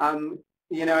 and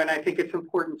I think it's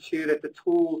important too that the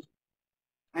tools,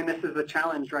 and this is the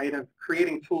challenge, right, of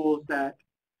creating tools that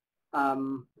are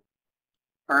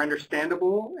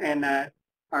understandable and that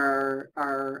are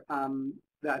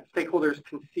that stakeholders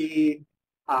can see,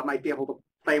 might be able to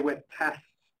play with, tests,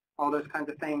 all those kinds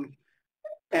of things,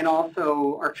 and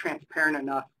also are transparent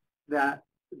enough that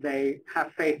they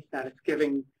have faith that it's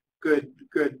giving good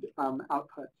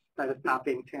outputs, that it's not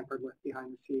being tampered with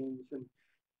behind the scenes, and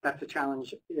that's a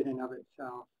challenge in and of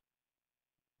itself.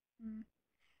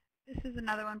 This is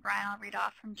another one, Brian, I'll read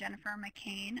off from Jennifer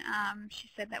McCain. She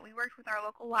said that we worked with our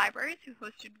local libraries who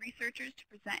hosted researchers to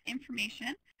present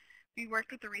information. We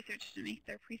worked with the researchers to make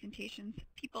their presentations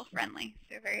people-friendly,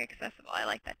 so very accessible. I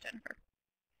like that, Jennifer.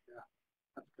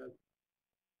 That's good.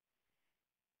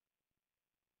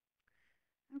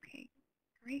 Okay,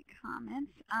 great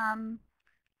comments. I've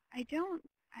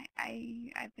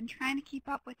been trying to keep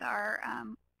up with our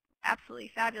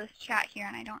absolutely fabulous chat here,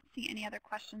 and I don't see any other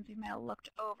questions we might have looked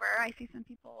over. I see some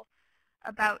people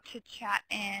about to chat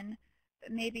in,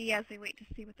 but maybe as we wait to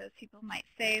see what those people might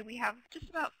say, we have just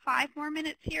about 5 more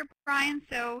minutes here, Brian,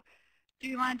 so do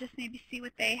you want to just maybe see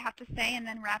what they have to say and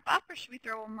then wrap up, or should we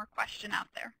throw one more question out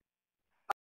there?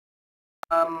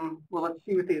 Well, let's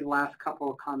see what these last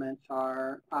couple of comments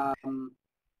are.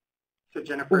 So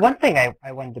Jennifer. One thing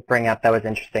I wanted to bring up that was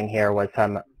interesting here was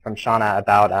from Shauna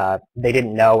about they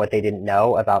didn't know what they didn't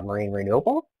know about marine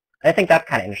renewables. I think that's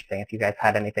kind of interesting. If you guys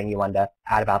had anything you wanted to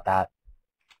add about that.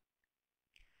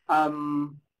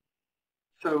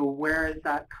 So where is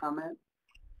that comment?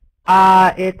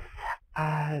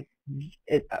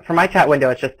 From my chat window,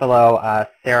 it's just below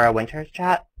Sarah Winter's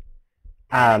chat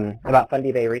about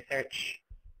Fundy Bay research.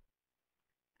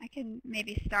 I can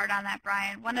maybe start on that,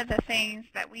 Brian. One of the things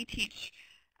that we teach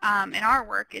in our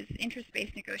work is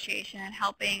interest-based negotiation and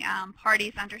helping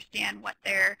parties understand what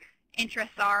their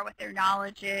interests are, what their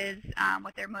knowledge is,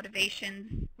 what their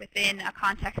motivations within a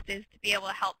context is, to be able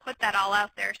to help put that all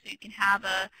out there so you can have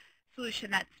a solution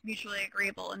that's mutually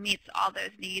agreeable and meets all those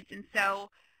needs. And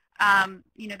so,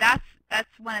 you know, that's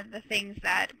one of the things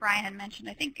that Brian had mentioned.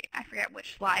 I think, I forget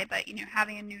which slide, but, you know,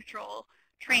 having a neutral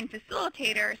trained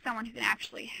facilitator, someone who can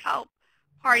actually help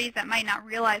parties that might not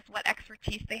realize what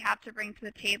expertise they have to bring to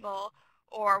the table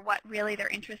or what really their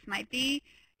interests might be.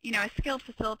 You know, a skilled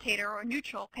facilitator or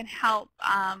neutral can help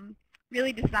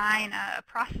really design a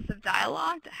process of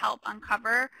dialogue to help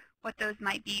uncover what those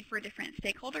might be for different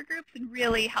stakeholder groups, and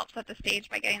really help set the stage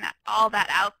by getting all that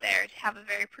out there to have a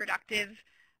very productive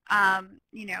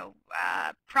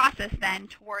process then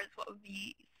towards what would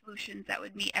be solutions that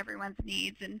would meet everyone's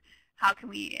needs, and how can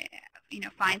we,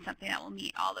 find something that will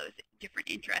meet all those different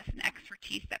interests and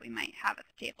expertise that we might have at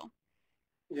the table.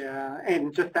 Yeah,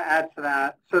 and just to add to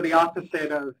that, so the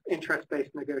opposite of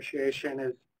interest-based negotiation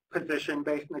is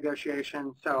position-based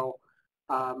negotiation. So,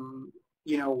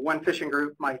 one fishing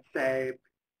group might say,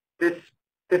 this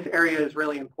area is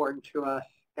really important to us,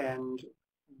 and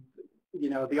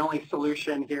the only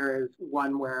solution here is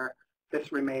one where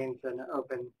this remains an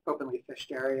openly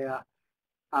fished area.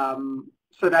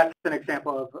 So that's an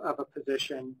example of a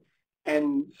position.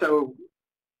 And so,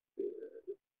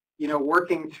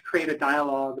 working to create a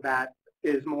dialogue that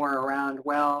is more around,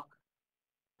 well,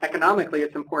 economically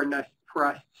it's important for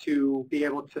us to be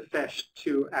able to fish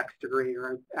to X degree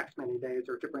or X many days,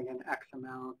 or to bring in X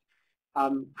amount.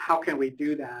 How can we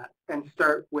do that? And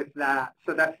start with that.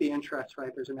 So that's the interest,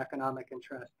 right? There's an economic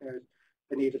interest. There's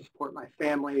the need to support my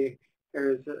family.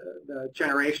 There's the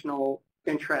generational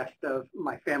interest of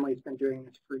my family's been doing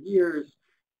this for years.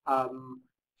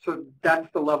 So that's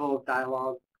the level of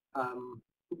dialogue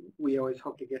we always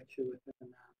hope to get to within that.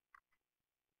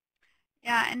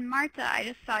 Yeah, and Marta, I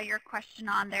just saw your question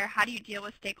on there. How do you deal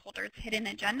with stakeholders' hidden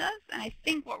agendas? And I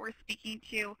think what we're speaking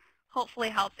to hopefully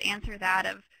helps answer that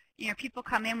of, people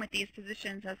come in with these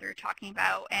positions, as we're talking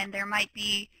about, and there might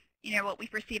be, what we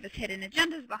perceive as hidden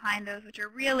agendas behind those, which are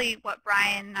really what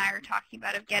Brian and I are talking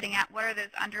about, of getting at what are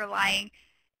those underlying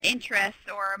interests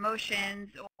or emotions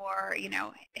or,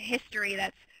 history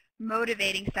that's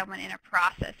motivating someone in a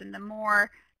process. And the more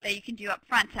that you can do up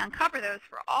front to uncover those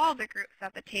for all the groups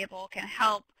at the table can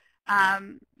help,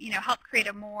 help create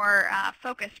a more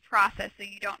focused process, so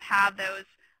you don't have those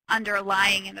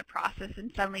underlying in the process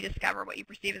and suddenly discover what you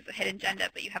perceive as a hidden agenda,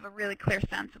 but you have a really clear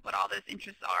sense of what all those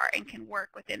interests are and can work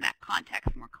within that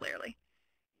context more clearly.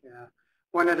 Yeah,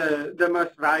 one of the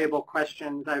most valuable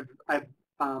questions I've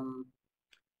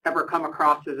ever come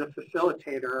across as a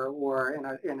facilitator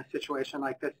or in a situation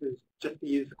like this is just to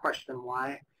use the question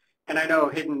why. And I know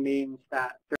hidden means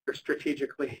that they're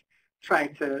strategically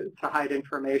trying to hide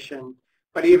information.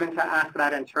 But even to ask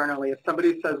that internally, if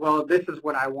somebody says, well, this is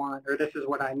what I want, or this is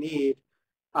what I need,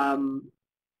 and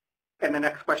the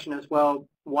next question is, well,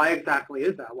 why exactly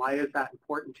is that? Why is that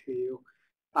important to you?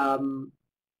 And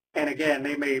again,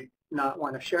 they may not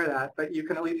want to share that, but you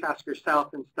can at least ask yourself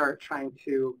and start trying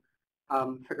to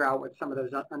figure out what some of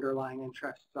those underlying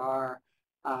interests are.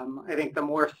 I think the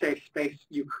more safe space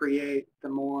you create, the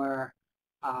more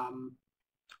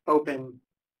open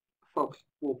folks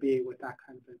will be with that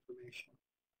kind of information.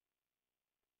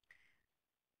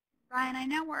 Ryan, I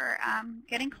know we're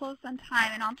getting close on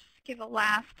time, and I'll just give a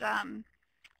last,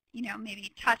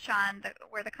 maybe touch on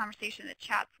where the conversation, the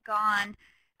chat's gone.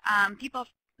 People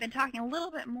have been talking a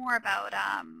little bit more about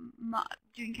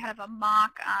doing kind of a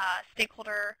mock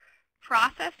stakeholder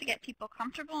process to get people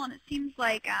comfortable, and it seems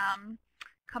like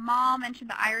Kamal mentioned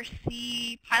the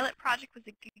IRC pilot project was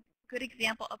a good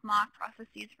example of mock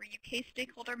processes for UK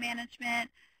stakeholder management.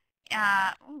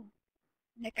 Ooh,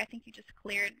 Nick, I think you just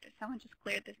cleared, someone just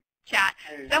cleared the chat.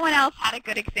 Someone else had a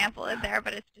good example in there,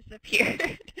 but it's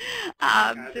disappeared.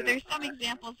 So there's some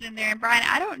examples in there. And Brian,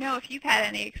 I don't know if you've had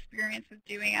any experience with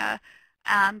doing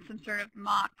some sort of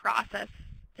mock process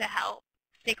to help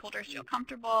stakeholders feel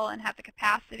comfortable and have the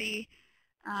capacity.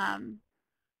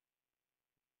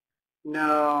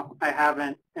 No, I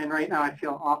haven't. And right now I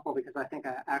feel awful because I think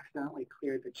I accidentally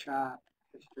cleared the chat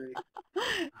history.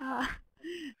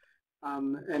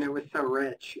 And it was so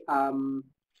rich. Oh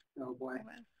boy.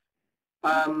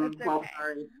 Well,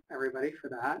 sorry everybody for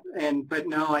that. But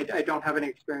no, I don't have any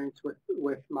experience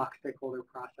with mock stakeholder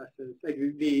processes.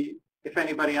 If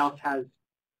anybody else has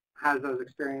those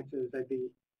experiences, I'd be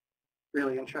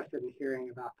really interested in hearing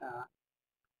about that.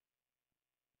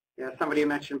 Yeah, somebody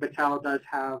mentioned Battelle does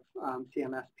have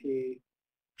CMSP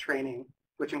training,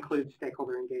 which includes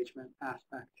stakeholder engagement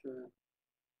aspect to it.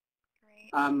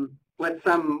 Great.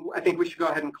 I think we should go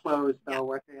ahead and close, though. Yep.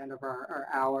 We're at the end of our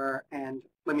hour, and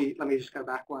let me just go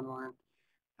back one more.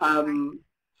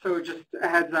 So just a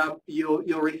heads up,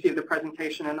 you'll receive the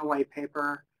presentation and the white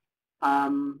paper.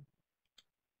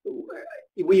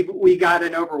 We got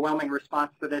an overwhelming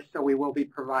response to this, so we will be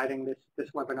providing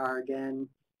this webinar again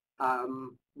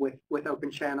with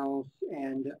open channels,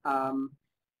 and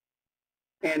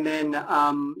then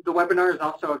the webinar is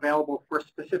also available for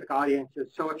specific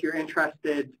audiences. So if you're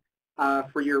interested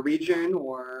for your region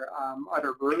or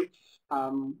other groups,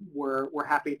 we're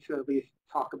happy to at least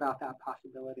talk about that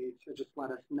possibility. So just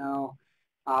let us know.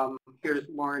 Here's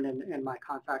Lauren and my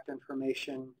contact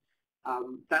information.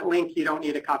 That link you don't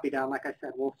need to copy down. Like I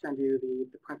said, we'll send you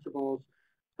the principles.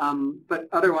 But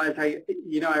otherwise, I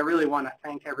really want to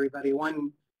thank everybody.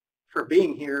 One, for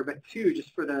being here, but two,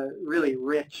 just for the really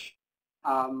rich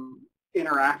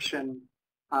interaction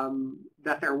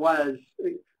that there was.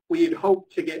 We'd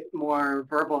hoped to get more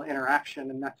verbal interaction,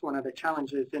 and that's one of the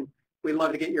challenges. And we'd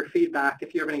love to get your feedback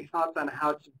if you have any thoughts on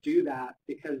how to do that,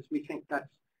 because we think that's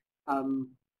that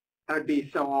would be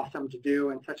so awesome to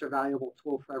do and such a valuable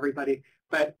tool for everybody.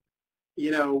 But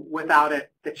without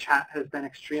it, the chat has been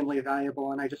extremely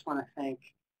valuable, and I just want to thank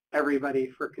everybody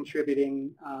for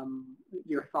contributing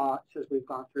your thoughts as we've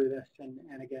gone through this,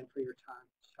 and again for your time.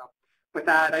 So with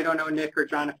that, I don't know, Nick or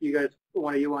John, if you guys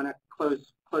want to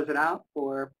close it out,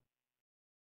 or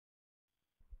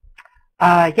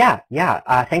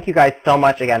thank you guys so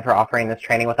much again for offering this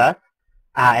training with us,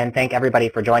 and thank everybody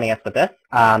for joining us with this.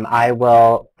 I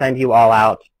will send you all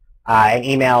out an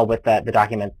email with the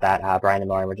documents that Brian and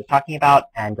Lauren were just talking about,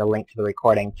 and a link to the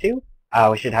recording too.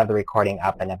 We should have the recording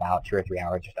up in about 2 or 3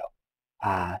 hours or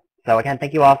so. So again,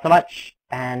 thank you all so much,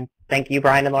 and thank you,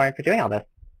 Brian and Lauren, for doing all this.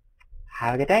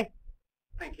 Have a good day.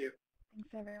 Thank you. Thanks,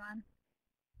 everyone.